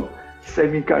Hitchcock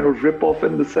semi kind of rip off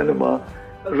in the cinema,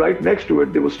 right next to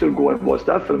it, they will still go and watch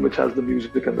that film, which has the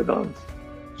music and the dance.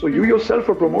 So you yourself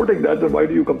are promoting that, then why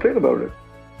do you complain about it?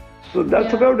 So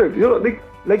that's Yeah. about it.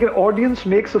 Like an audience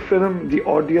makes a film, the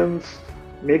audience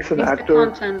makes an It's the actor.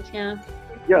 content, yeah.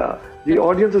 Yeah, the That's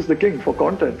audience is the king for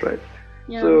content, right?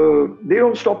 yeah. So they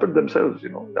don't stop it themselves.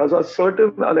 As a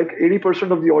certain, like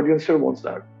 80% of the audience still wants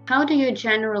that. How do you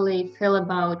generally feel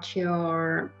about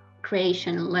your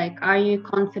creation? Like, are you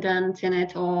confident in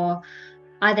it, or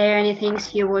are there any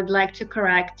things you would like to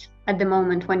correct at the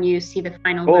moment when you see the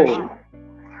final version? Oh,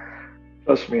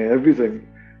 trust me, everything.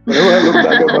 Whenever I look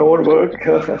back at my own work,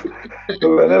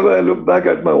 whenever I look back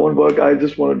at my own work, I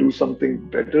just want to do something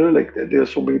better. Like there are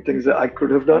so many things that I could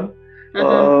have done.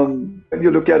 Uh-huh. When you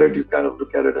look at it, you kind of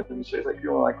look at it and you say like,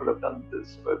 I could have done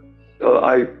this, but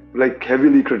I like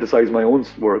heavily criticize my own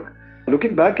work.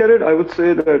 Looking back at it, I would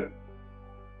say that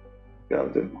yeah,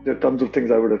 there are tons of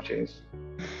things I would have changed.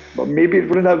 But maybe it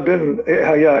wouldn't have been,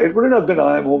 yeah, it wouldn't have been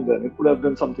I Am Home then. It would have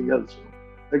been something else.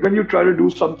 Like when you try to do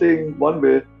something one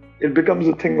way, it becomes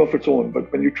a thing of its own.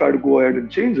 But when you try to go ahead and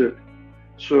change it,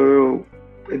 so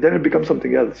then it becomes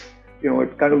something else.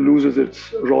 It kind of loses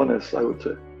its rawness, I would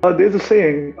say. There's a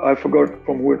saying, I forgot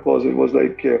from who it was. It was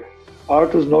like,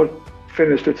 art is not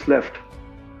finished, it's left.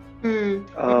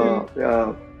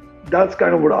 Yeah, that's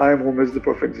kind of what I Am Home is the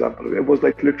perfect example. It was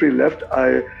like literally left.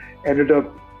 I ended up,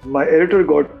 my editor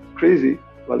got crazy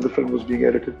while the film was being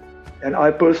edited. And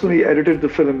I personally edited the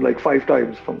film like 5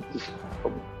 times from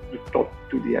the top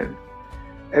to the end.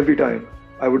 Every time.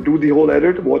 I would do the whole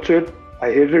edit, watch it,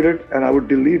 I hated it, and I would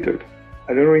delete it.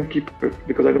 I didn't even keep it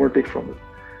because I didn't want to take from it.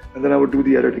 And then I would do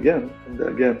the edit again and then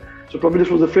again. So probably this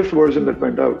was the 5th version that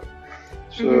went out.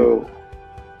 So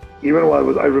even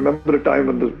while I remember the time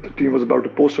when the team was about to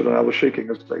post it and I was shaking.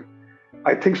 It's like,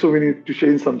 I think so, we need to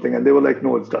change something. And they were like,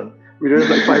 no, it's done. We did it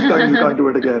like 5 times, you can't do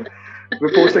it again.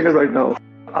 We're posting it right now.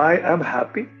 I am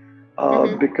happy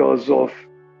because of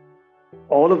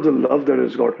all of the love that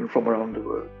it's gotten from around the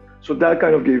world. So that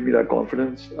kind of gave me that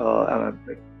confidence, and I'm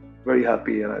like, very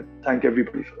happy, and I thank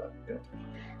everybody for that. Yeah.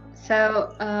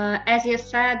 So, as you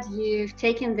said, you've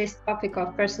taken this topic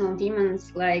of personal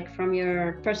demons, like from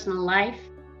your personal life.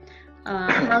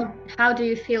 How do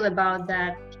you feel about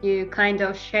that? You kind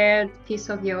of shared a piece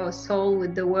of your soul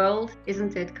with the world.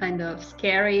 Isn't it kind of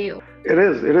scary? It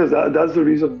is. That's the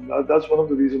reason. That's one of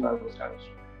the reasons I was kind of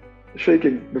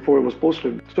shaking before it was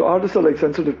posted. So artists are like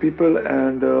sensitive people,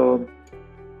 and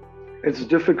it's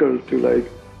difficult to like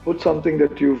put something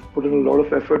that you've put in a lot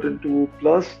of effort into.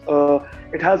 Plus,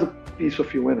 it has a piece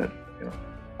of you in it.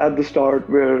 At the start,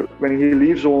 where when he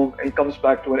leaves home and he comes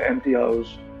back to an empty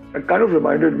house, it kind of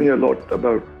reminded me a lot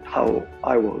about how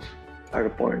I was at a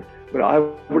point where I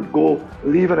would go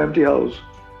leave an empty house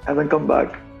and then come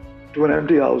back to an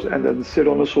empty house and then sit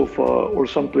on a sofa or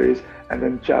someplace and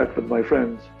then chat with my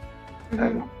friends.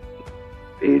 And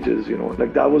ages,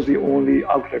 like that was the only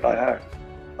outlet I had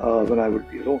when I would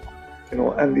be alone.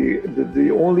 And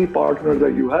the only partner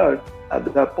that you had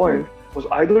at that point was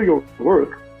either your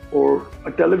work or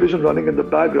a television running in the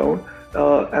background.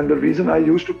 And the reason I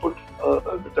used to put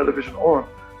the television on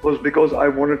was because I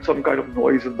wanted some kind of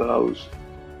noise in the house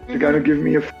to kind of give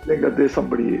me a feeling that there's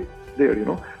somebody there.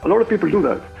 A lot of people do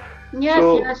that.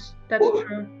 Yes, that's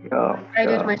true. Yeah, I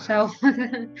did myself.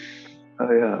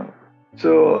 Yeah.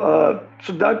 So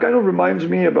that kind of reminds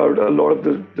me about a lot of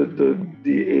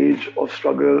the age of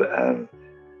struggle, and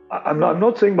I'm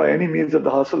not saying by any means that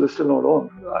the hustle is still not on.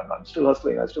 I'm still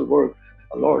hustling. I still work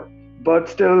a lot, but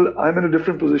still I'm in a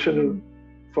different position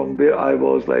from where I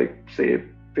was, like say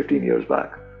 15 years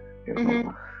back. It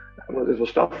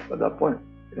was tough at that point.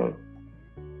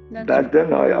 Back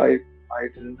then I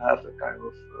didn't have the kind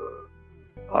of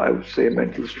I would say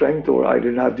mental strength, or I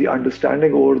didn't have the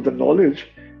understanding or the knowledge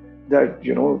that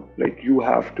like you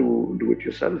have to do it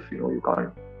yourself. You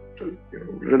can't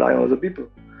rely on other people.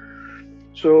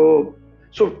 So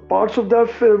parts of that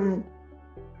film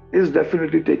is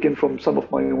definitely taken from some of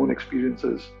my own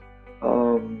experiences,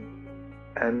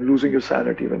 and losing your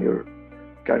sanity when you're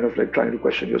kind of like trying to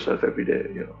question yourself every day,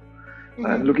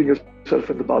 and looking yourself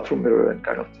in the bathroom mirror and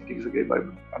kind of thinking, okay,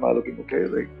 am I looking okay?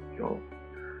 Like,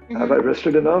 have I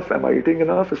rested enough? Am I eating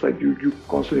enough? It's like you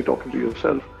constantly talking to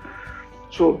yourself.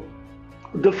 So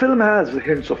the film has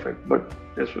hints of it, but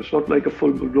it's not like a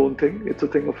full-blown thing. It's a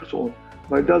thing of its own.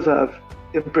 But it does have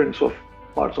imprints of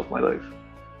parts of my life.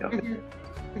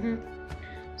 Yeah.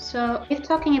 So if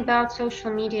talking about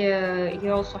social media,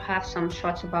 you also have some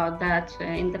shots about that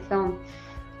in the film.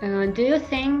 Do you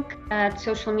think that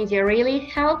social media really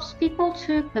helps people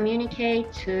to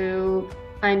communicate, to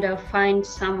kind of find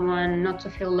someone not to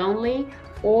feel lonely,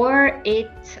 or it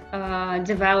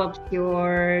develops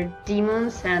your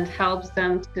demons and helps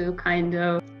them to kind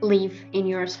of live in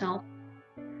yourself?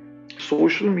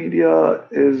 social media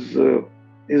is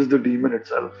the demon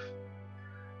itself,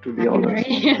 to be honest.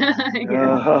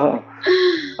 Yeah.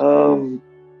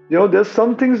 There's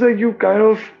some things that you kind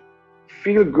of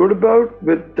feel good about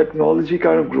with technology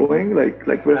kind of growing.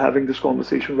 Like we're having this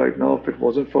conversation right now. If it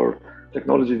wasn't for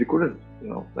technology, we couldn't.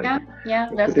 Yeah,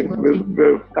 that's a good we're, thing.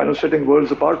 we're kind of sitting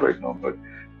worlds apart right now. But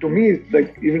to me, like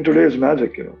even today is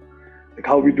magic. Like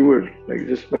how we do it, like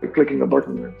just by clicking a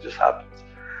button, it just happens.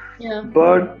 Yeah.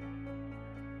 But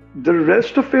the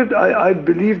rest of it, I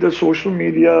believe that social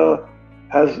media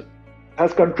has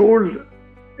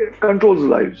controls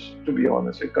lives, to be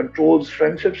honest. It controls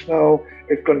friendships now,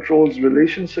 it controls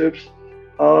relationships.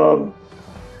 um,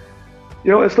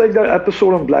 it's like that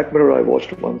episode on Black Mirror I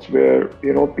watched once where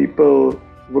people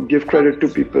would give credit to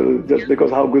people just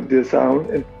because how good they sound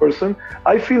in person.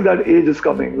 I feel that age is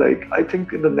coming. Like I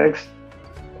think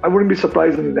I wouldn't be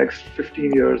surprised in the next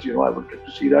 15 years, I would get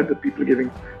to see that people are giving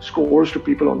scores to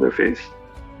people on their face,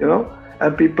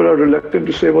 and people are reluctant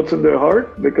to say what's in their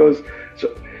heart because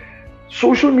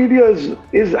social media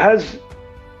has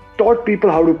taught people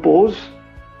how to pose,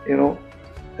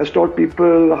 has taught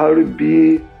people how to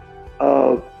be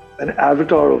an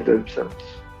avatar of themselves.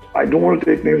 I don't want to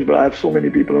take names, but I have so many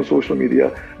people on social media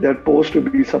that pose to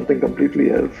be something completely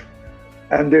else.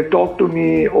 And they talk to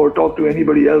me or talk to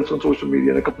anybody else on social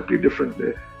media in a completely different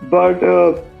way. But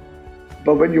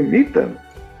when you meet them,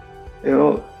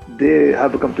 they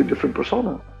have a completely different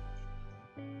persona.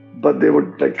 But they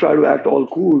would like try to act all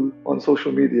cool on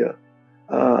social media,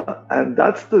 and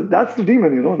that's the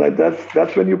demon.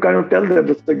 That's when you kind of tell them,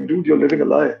 it's like, dude, you're living a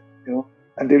lie,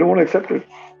 and they don't want to accept it.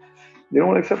 They don't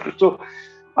want to accept it. So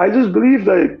I just believe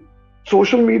that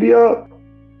social media.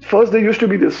 First, there used to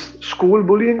be this school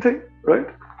bullying thing, right?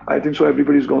 I think so.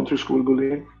 Everybody's gone through school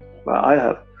bullying. I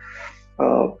have.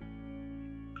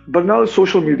 But now it's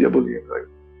social media bullying, right?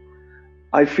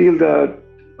 I feel that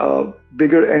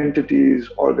bigger entities,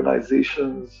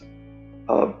 organizations,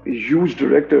 huge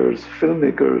directors,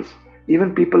 filmmakers,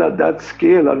 even people at that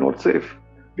scale are not safe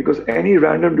because any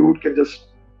random dude can just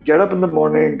get up in the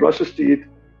morning, brush his teeth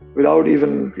without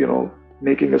even,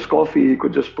 making his coffee. He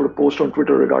could just put a post on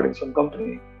Twitter regarding some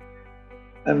company.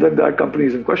 And then that company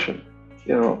is in question.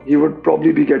 He would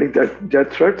probably be getting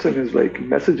death threats in his like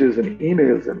messages and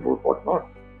emails and whatnot.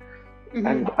 Mm-hmm.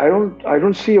 And I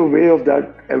don't see a way of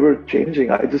that ever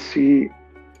changing. I just see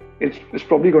it's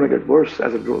probably going to get worse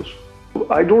as it goes.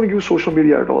 I don't use social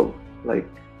media at all. Like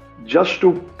just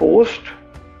to post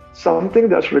something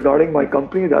that's regarding my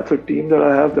company, that's a team that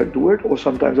I have that do it, or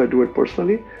sometimes I do it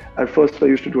personally. At first I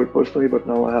used to do it personally, but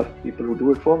now I have people who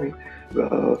do it for me.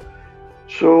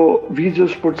 So we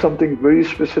just put something very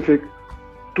specific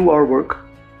to our work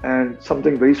and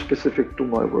something very specific to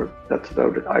my work. That's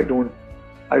about it. I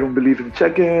don't believe in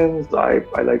check-ins. I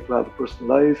like to have a personal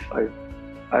life.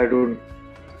 I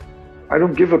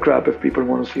don't give a crap if people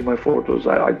want to see my photos.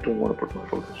 I don't want to put my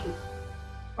photos.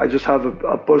 I just have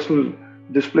a personal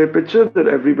display picture that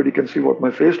everybody can see what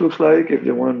my face looks like if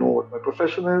they want to know what my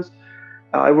profession is.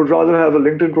 I would rather have a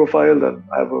LinkedIn profile than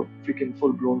have a freaking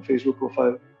full-blown Facebook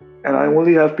profile. And I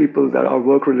only have people that are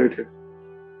work-related.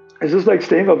 It's just like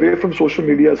staying away from social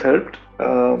media has helped.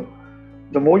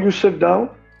 The more you sit down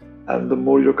and the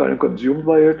more you're kind of consumed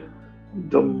by it,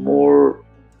 the more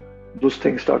those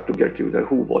things start to get you, that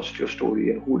who watched your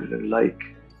story and who didn't like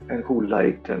and who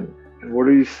liked and what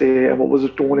did he say and what was the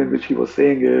tone in which he was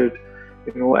saying it,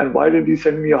 and why did he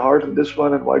send me a heart in this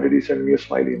one and why did he send me a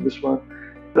smiley in this one.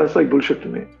 That's like bullshit to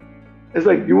me. It's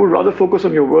like you would rather focus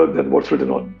on your work than what's written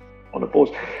on a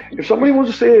post. If somebody wants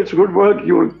to say it's good work,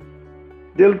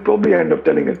 they'll probably end up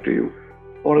telling it to you.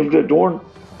 Or if they don't,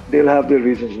 they'll have their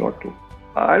reasons not to.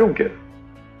 I don't care.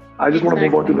 I just want to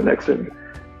move on to the next thing.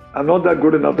 I'm not that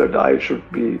good enough that I should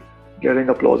be getting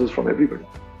applauses from everybody.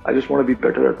 I just want to be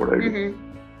better at what I do.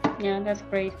 Mm-hmm. Yeah, that's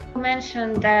great. You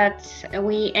mentioned that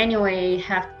we anyway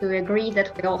have to agree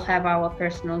that we all have our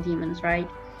personal demons, right?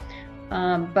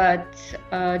 But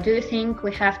do you think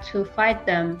we have to fight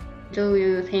them? Do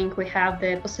you think we have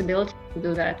the possibility to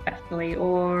do that actually,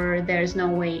 or there's no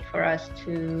way for us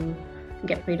to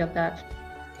get rid of that?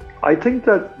 I think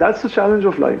that's the challenge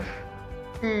of life.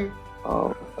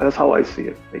 That's how I see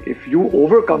it. Like if you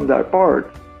overcome that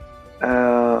part,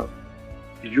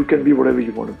 you can be whatever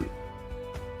you want to be.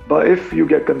 But if you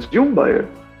get consumed by it,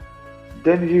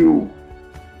 then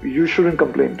you shouldn't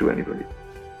complain to anybody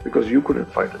because you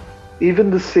couldn't fight it.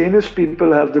 Even the sanest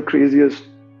people have the craziest,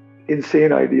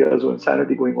 insane ideas or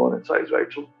insanity going on inside, right?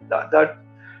 So that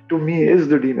to me is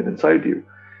the demon inside you,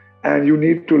 and you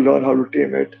need to learn how to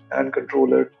tame it and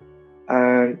control it,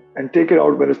 and take it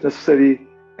out when it's necessary,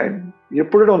 and you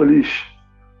put it on a leash.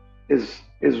 is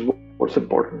what's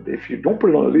important. If you don't put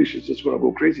it on a leash, it's just going to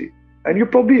go crazy, and you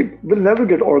probably will never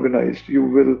get organized. You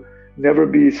will never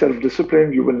be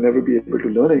self-disciplined. You will never be able to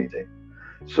learn anything.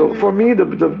 So for me,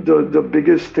 the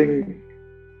biggest thing,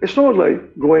 it's not like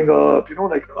growing up,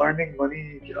 like earning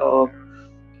money,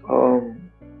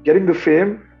 getting the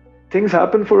fame. Things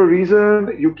happen for a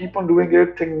reason. You keep on doing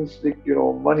it. Things like,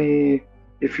 money.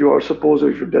 If you are supposed, or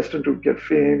if you're destined to get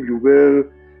fame, you will.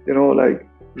 Like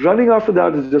running after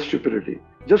that is just stupidity.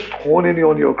 Just hone in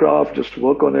on your craft. Just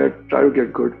work on it. Try to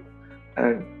get good,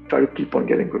 and try to keep on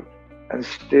getting good, and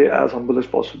stay as humble as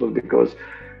possible. Because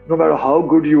no matter how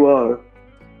good you are,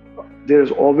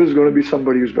 there's always going to be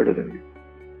somebody who's better than you.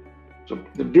 So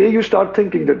the day you start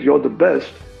thinking that you're the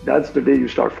best, that's the day you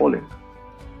start falling.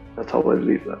 That's how I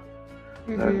believe that.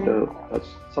 And that's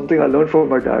something I learned from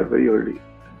my dad very early,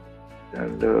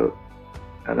 and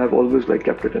I've always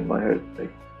kept it in my head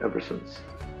ever since.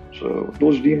 So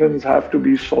those demons have to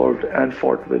be solved and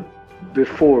fought with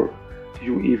before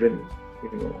you even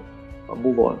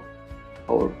move on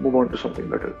or move on to something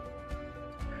better.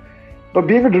 But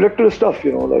being a director is tough,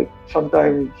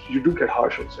 sometimes you do get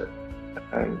harsh on set,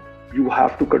 and you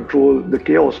have to control the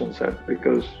chaos on set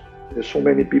because there's so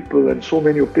many people and so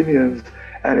many opinions.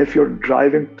 And if you're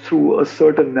driving through a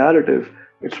certain narrative,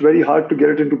 it's very hard to get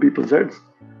it into people's heads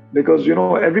because,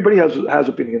 everybody has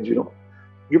opinions,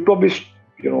 You probably,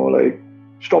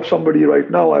 stop somebody right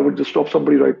now. I would just stop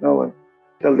somebody right now and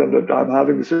tell them that I'm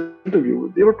having this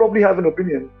interview. They would probably have an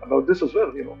opinion about this as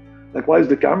well, Like, why is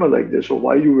the camera like this? Or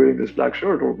why are you wearing this black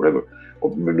shirt or whatever? Or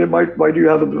why do you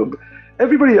have a...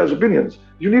 Everybody has opinions.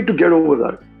 You need to get over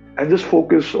that and just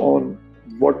focus on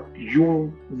what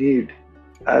you need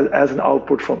as an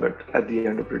output from it at the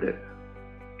end of the day.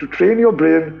 To train your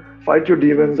brain, fight your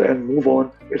demons and move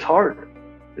on, it's hard.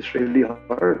 It's really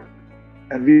hard.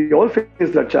 And we all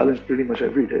face that challenge pretty much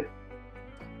every day.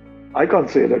 I can't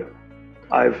say that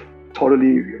I've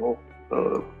thoroughly,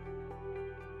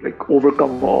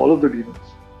 overcome all of the demons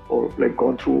or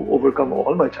overcome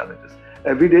all my challenges.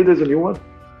 Every day there's a new one,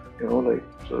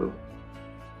 so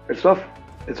it's tough.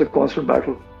 It's a constant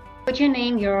battle. Could you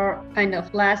name your kind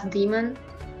of last demon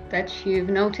that you've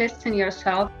noticed in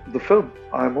yourself? The film,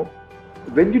 IMO.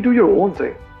 When you do your own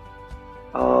thing,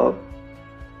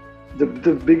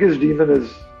 the biggest demon is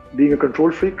being a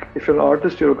control freak. If you're an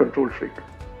artist, you're a control freak.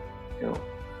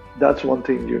 That's one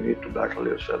thing you need to battle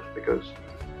yourself because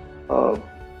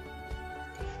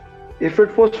if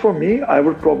it was for me, I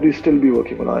would probably still be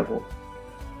working on IMO.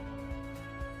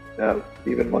 Yeah,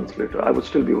 even months later, I would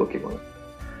still be working on it.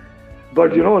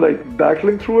 But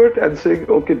battling through it and saying,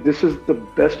 okay, this is the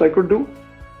best I could do,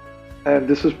 and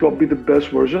this is probably the best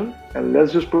version, and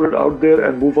let's just put it out there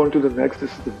and move on to the next.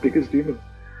 This is the biggest demon.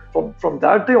 From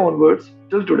that day onwards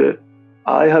till today,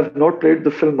 I have not played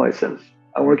the film myself.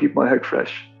 I want to keep my head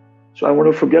fresh, so I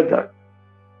want to forget that.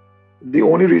 The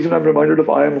only reason I'm reminded of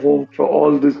I Am Home for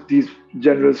all these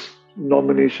generous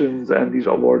nominations and these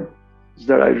awards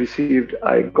that I received,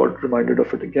 I got reminded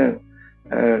of it again,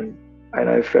 and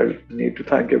I felt the need to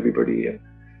thank everybody,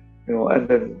 and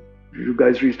then you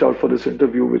guys reached out for this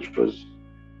interview, which was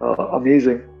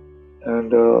amazing,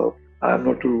 and I'm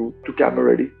not too camera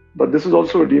ready, but this is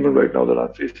also a demon right now that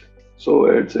I'm facing, so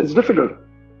it's difficult,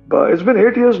 but it's been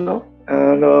 8 years now,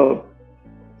 and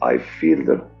I feel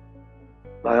that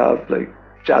I have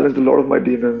challenged a lot of my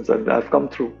demons, and I've come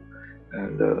through,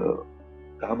 and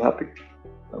I'm happy.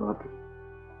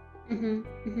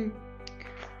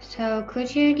 So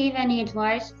could you give any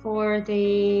advice for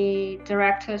the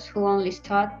directors who only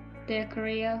start their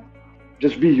career?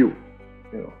 Just be you,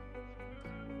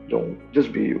 Don't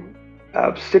just be you.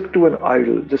 Stick to an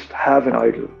idol. Just have an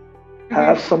idol.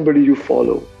 Have somebody you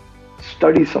follow.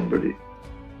 Study somebody.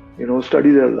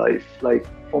 Study their life. Like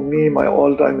for me, my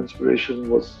all-time inspiration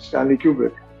was Stanley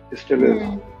Kubrick. It still is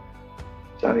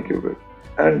Stanley Kubrick,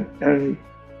 and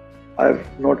I've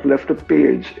not left a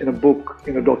page in a book,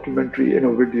 in a documentary, in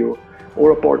a video,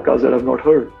 or a podcast that I've not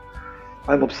heard.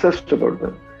 I'm obsessed about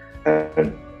them,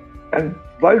 and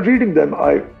while reading them,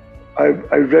 I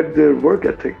read their work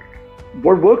ethic.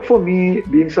 What worked for me,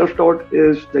 being self-taught,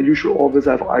 is that you should always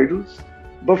have idols,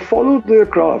 but follow their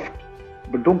craft,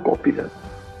 but don't copy them,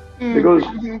 because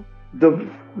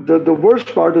the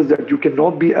worst part is that you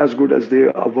cannot be as good as they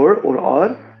were or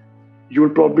are. You will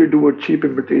probably do a cheap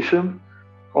imitation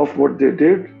of what they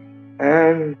did,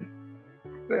 and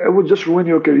it would just ruin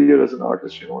your career as an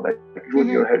artist, ruin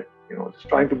your head, just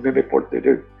trying to mimic what they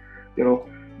did.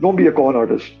 Don't be a con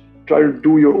artist. Try to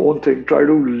do your own thing. Try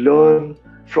to learn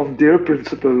from their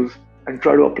principles and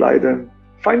try to apply them.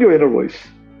 Find your inner voice.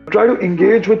 try to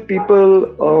engage with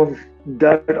people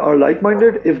that are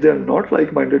like-minded. If they're not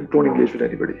like-minded, don't engage with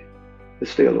anybody.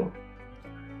 Just stay alone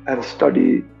and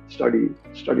study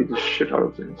the shit out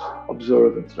of things.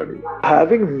 Observe and study.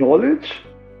 Having knowledge,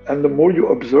 and the more you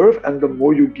observe and the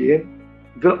more you gain,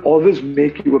 will always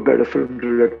make you a better film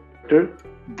director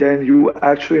than you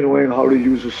actually knowing how to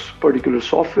use a particular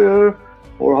software,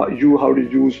 or how to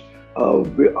use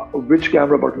which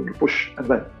camera button to push and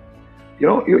when.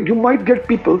 You might get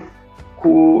people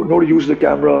who know to use the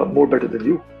camera more better than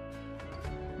you,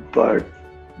 but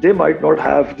they might not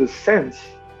have the sense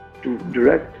to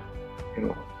direct,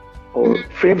 or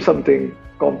frame something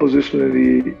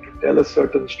compositionally, tell a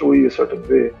certain story a certain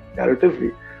way,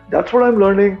 narratively. That's what I'm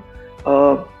learning.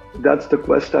 That's the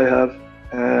quest I have,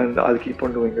 and I'll keep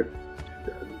on doing it.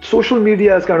 Social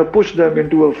media has kind of pushed them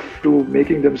to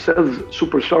making themselves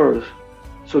superstars,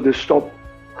 so they stop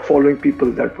following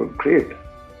people that were great.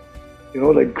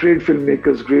 Like great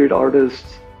filmmakers, great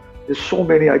artists. There's so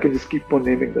many, I can just keep on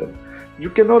naming them. You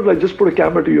cannot like just put a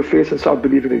camera to your face and start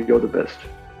believing that you're the best.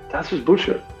 That's just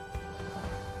bullshit.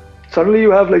 Suddenly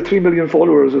you have like 3 million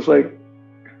followers. It's like,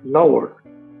 now what?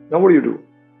 Now what do you do?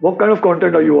 What kind of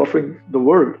content are you offering the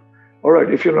world? All right,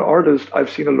 if you're an artist, I've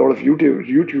seen a lot of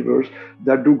YouTubers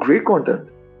that do great content,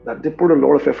 that they put a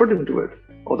lot of effort into it,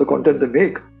 or the content they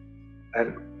make.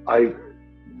 And I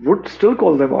would still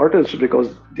call them artists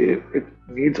because it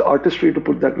needs artistry to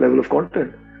put that level of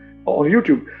content on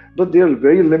YouTube. But there are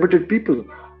very limited people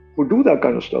who do that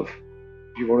kind of stuff.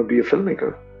 You want to be a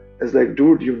filmmaker. It's like,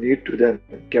 dude, you need to then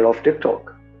get off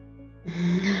TikTok.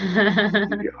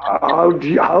 How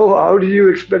do you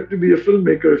expect to be a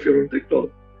filmmaker if you're on TikTok?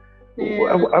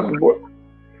 Yeah.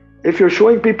 If you're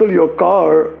showing people your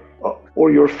car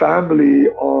or your family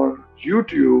on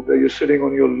YouTube, where you're sitting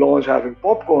on your launch having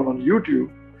popcorn on YouTube,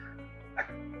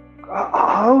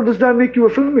 how does that make you a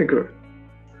filmmaker?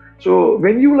 So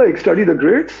when you like study the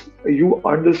greats, you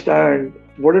understand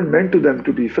what it meant to them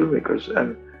to be filmmakers,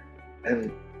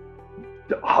 and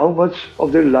how much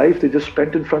of their life they just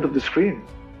spent in front of the screen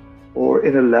or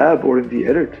in a lab or in the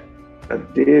edit. And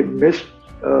they missed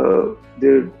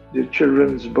their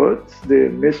children's births. They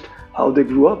missed how they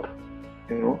grew up.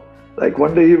 Like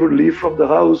one day he would leave from the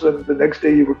house and the next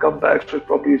day he would come back, so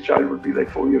probably his child would be like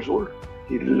 4 years old.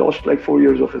 He lost like 4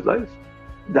 years of his life.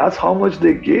 That's how much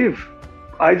they gave.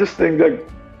 I just think that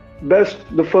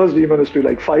the first demon is to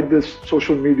like fight this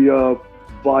social media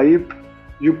vibe.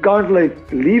 You can't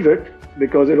like leave it,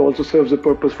 because it also serves a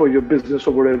purpose for your business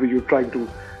or whatever you're trying to.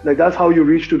 Like that's how you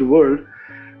reach to the world.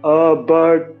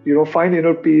 But find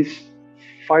inner peace,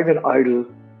 find an idol.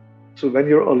 So when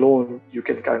you're alone, you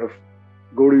can kind of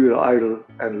go to your idol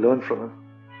and learn from him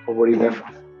or what he left.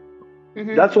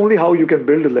 Mm-hmm. That's only how you can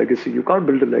build a legacy. You can't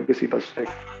build a legacy by like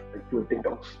doing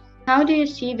TikToks. How do you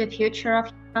see the future of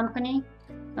your company,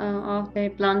 of the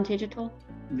Blunt Digital?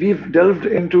 We've delved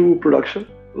into production,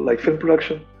 like film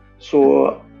production.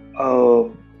 So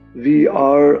we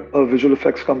are a visual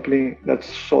effects company that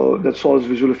solves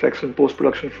visual effects and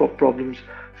post-production for problems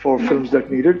for films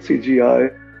that needed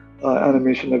CGI,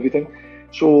 animation, everything.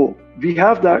 So we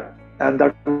have that, and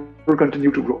that will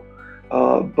continue to grow.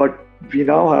 But we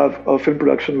now have a film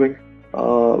production wing,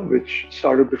 which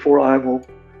started before I Am Home,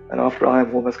 and after I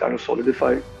Am Home has kind of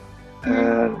solidified.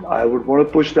 And I would want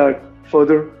to push that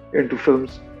further into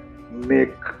films,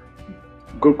 make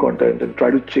good content, and try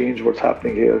to change what's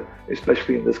happening here,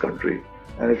 especially in this country.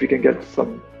 And if we can get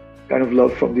some kind of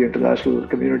love from the international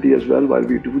community as well while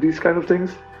we do these kind of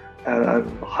things, and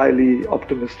I'm highly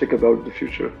optimistic about the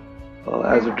future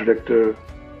as a director.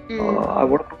 I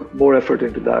want to put more effort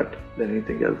into that than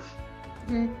anything else.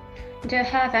 Do you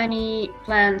have any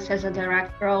plans as a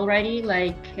director already,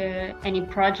 like any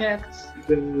projects? We've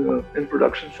been in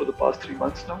production for the past 3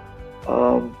 months now.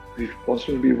 We've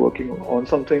constantly been working on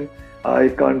something. I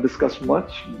can't discuss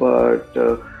much, but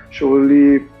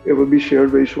surely it will be shared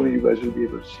very soon and you guys will be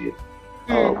able to see it.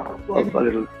 A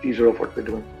little teaser of what we're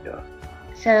doing. Yeah.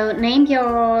 So name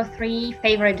your 3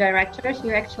 favorite directors.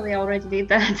 You actually already did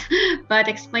that, but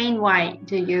explain why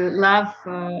do you love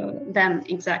them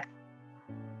exactly?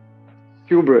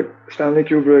 Stanley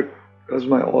Kubrick is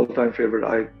my all-time favorite.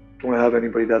 I don't have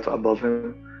anybody that's above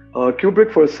him.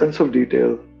 Kubrick for a sense of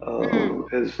detail,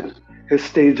 his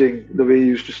staging, the way he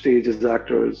used to stage his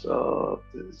actors,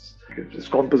 his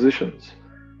compositions,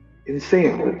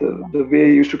 insane. The way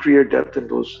he used to create depth in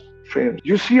those frames.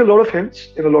 You see a lot of hints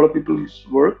in a lot of people's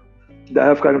work that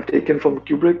have kind of taken from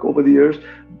Kubrick over the years,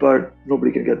 but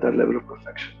nobody can get that level of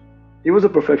perfection. He was a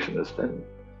perfectionist, and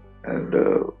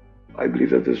I believe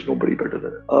that there's nobody better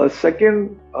than him.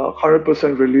 Second,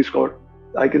 100% Ridley Scott.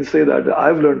 I can say that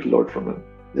I've learned a lot from him.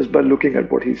 just by looking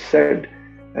at what he said,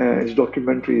 his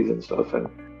documentaries and stuff. And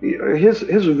his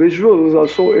visuals are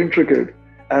so intricate,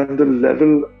 and the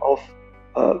level of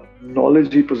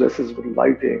knowledge he possesses with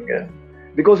lighting, and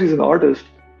because he's an artist,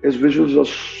 his visuals are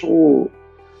so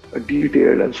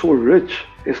detailed and so rich.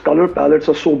 His color palettes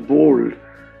are so bold.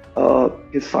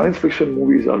 His science fiction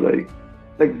movies are like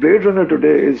Blade Runner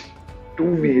today is, to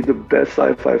me, the best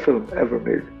sci-fi film ever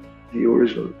made, the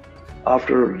original,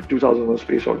 after 2001: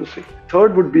 Space Odyssey.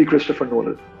 Third would be Christopher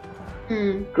Nolan.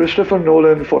 Christopher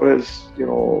Nolan, for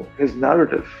his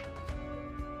narrative,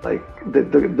 like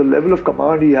the level of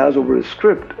command he has over his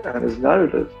script and his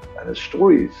narrative and his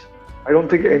stories. I don't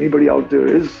think anybody out there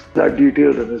is that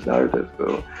detailed in his narrative.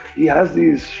 He has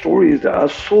these stories that are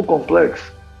so complex,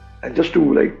 and just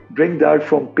to bring that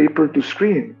from paper to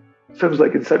screen, films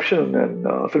like Inception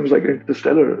and films like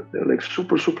Interstellar, they're like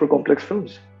super complex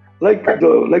films. Like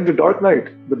the Dark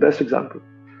Knight, the best example.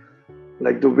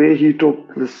 Like the way he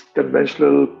took this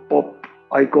conventional pop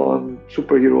icon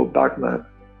superhero Batman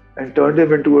and turned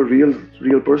him into a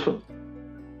real person.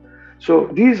 So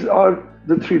these are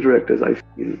the three directors, I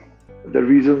feel, the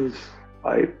reasons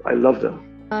I love them.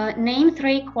 Name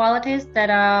three qualities that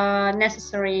are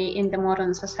necessary in the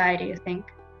modern society, you think?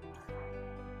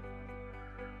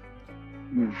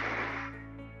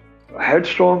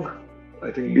 Headstrong.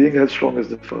 I think being headstrong is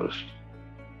the first.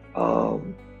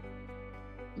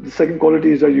 The second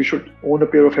quality is that you should own a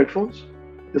pair of headphones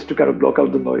just to kind of block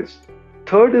out the noise.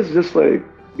 Third is just like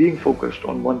being focused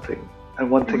on one thing and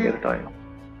one thing at a time.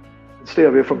 Stay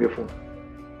away from your phone.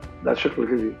 That shit will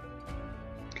kill you.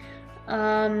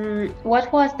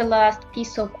 What was the last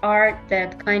piece of art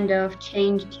that kind of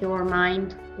changed your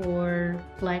mind or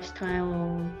lifestyle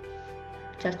or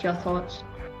just your thoughts?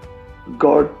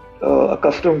 Got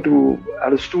accustomed to,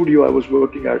 at a studio I was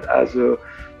working at as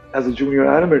a junior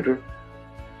animator,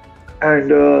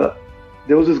 and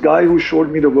there was this guy who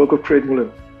showed me the work of Craig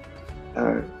Mullen,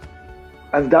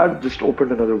 and that just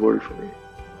opened another world for me.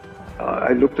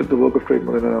 I looked at the work of Craig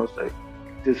Mullen and I was like,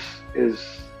 this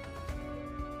is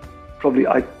probably,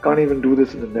 I can't even do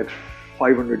this in the next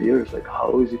 500 years. Like,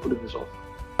 how is he putting this off?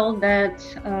 That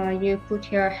you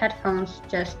put your headphones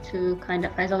just to kind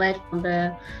of isolate from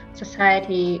the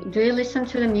society. Do you listen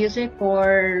to the music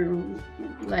or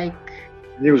like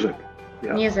music?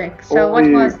 Yeah. Music. So what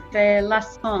was the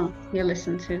last song you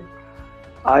listened to?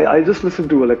 I just listen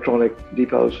to electronic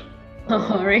deep house.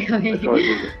 Oh, really? Electronic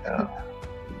music, yeah.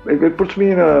 It puts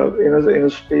me in a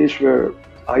space where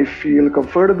I feel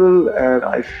comfortable and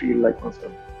I feel like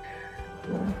myself.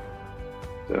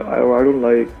 So I don't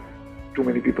like too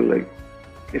many people. Like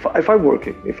if I'm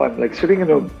working, if I'm like sitting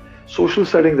in a social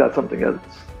setting, that's something else.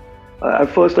 At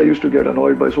first I used to get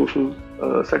annoyed by social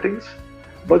settings,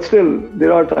 but still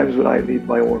there are times when I need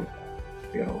my own,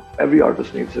 every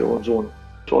artist needs their own zone.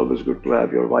 It's always good to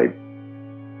have your vibe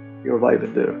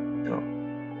in there,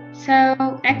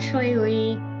 So actually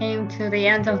we came to the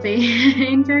end of the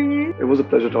interview. It was a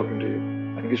pleasure talking to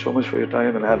you. Thank you so much for your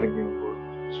time and having me on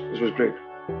board. This was great.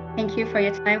 Thank you for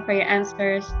your time, for your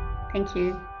answers. Thank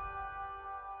you.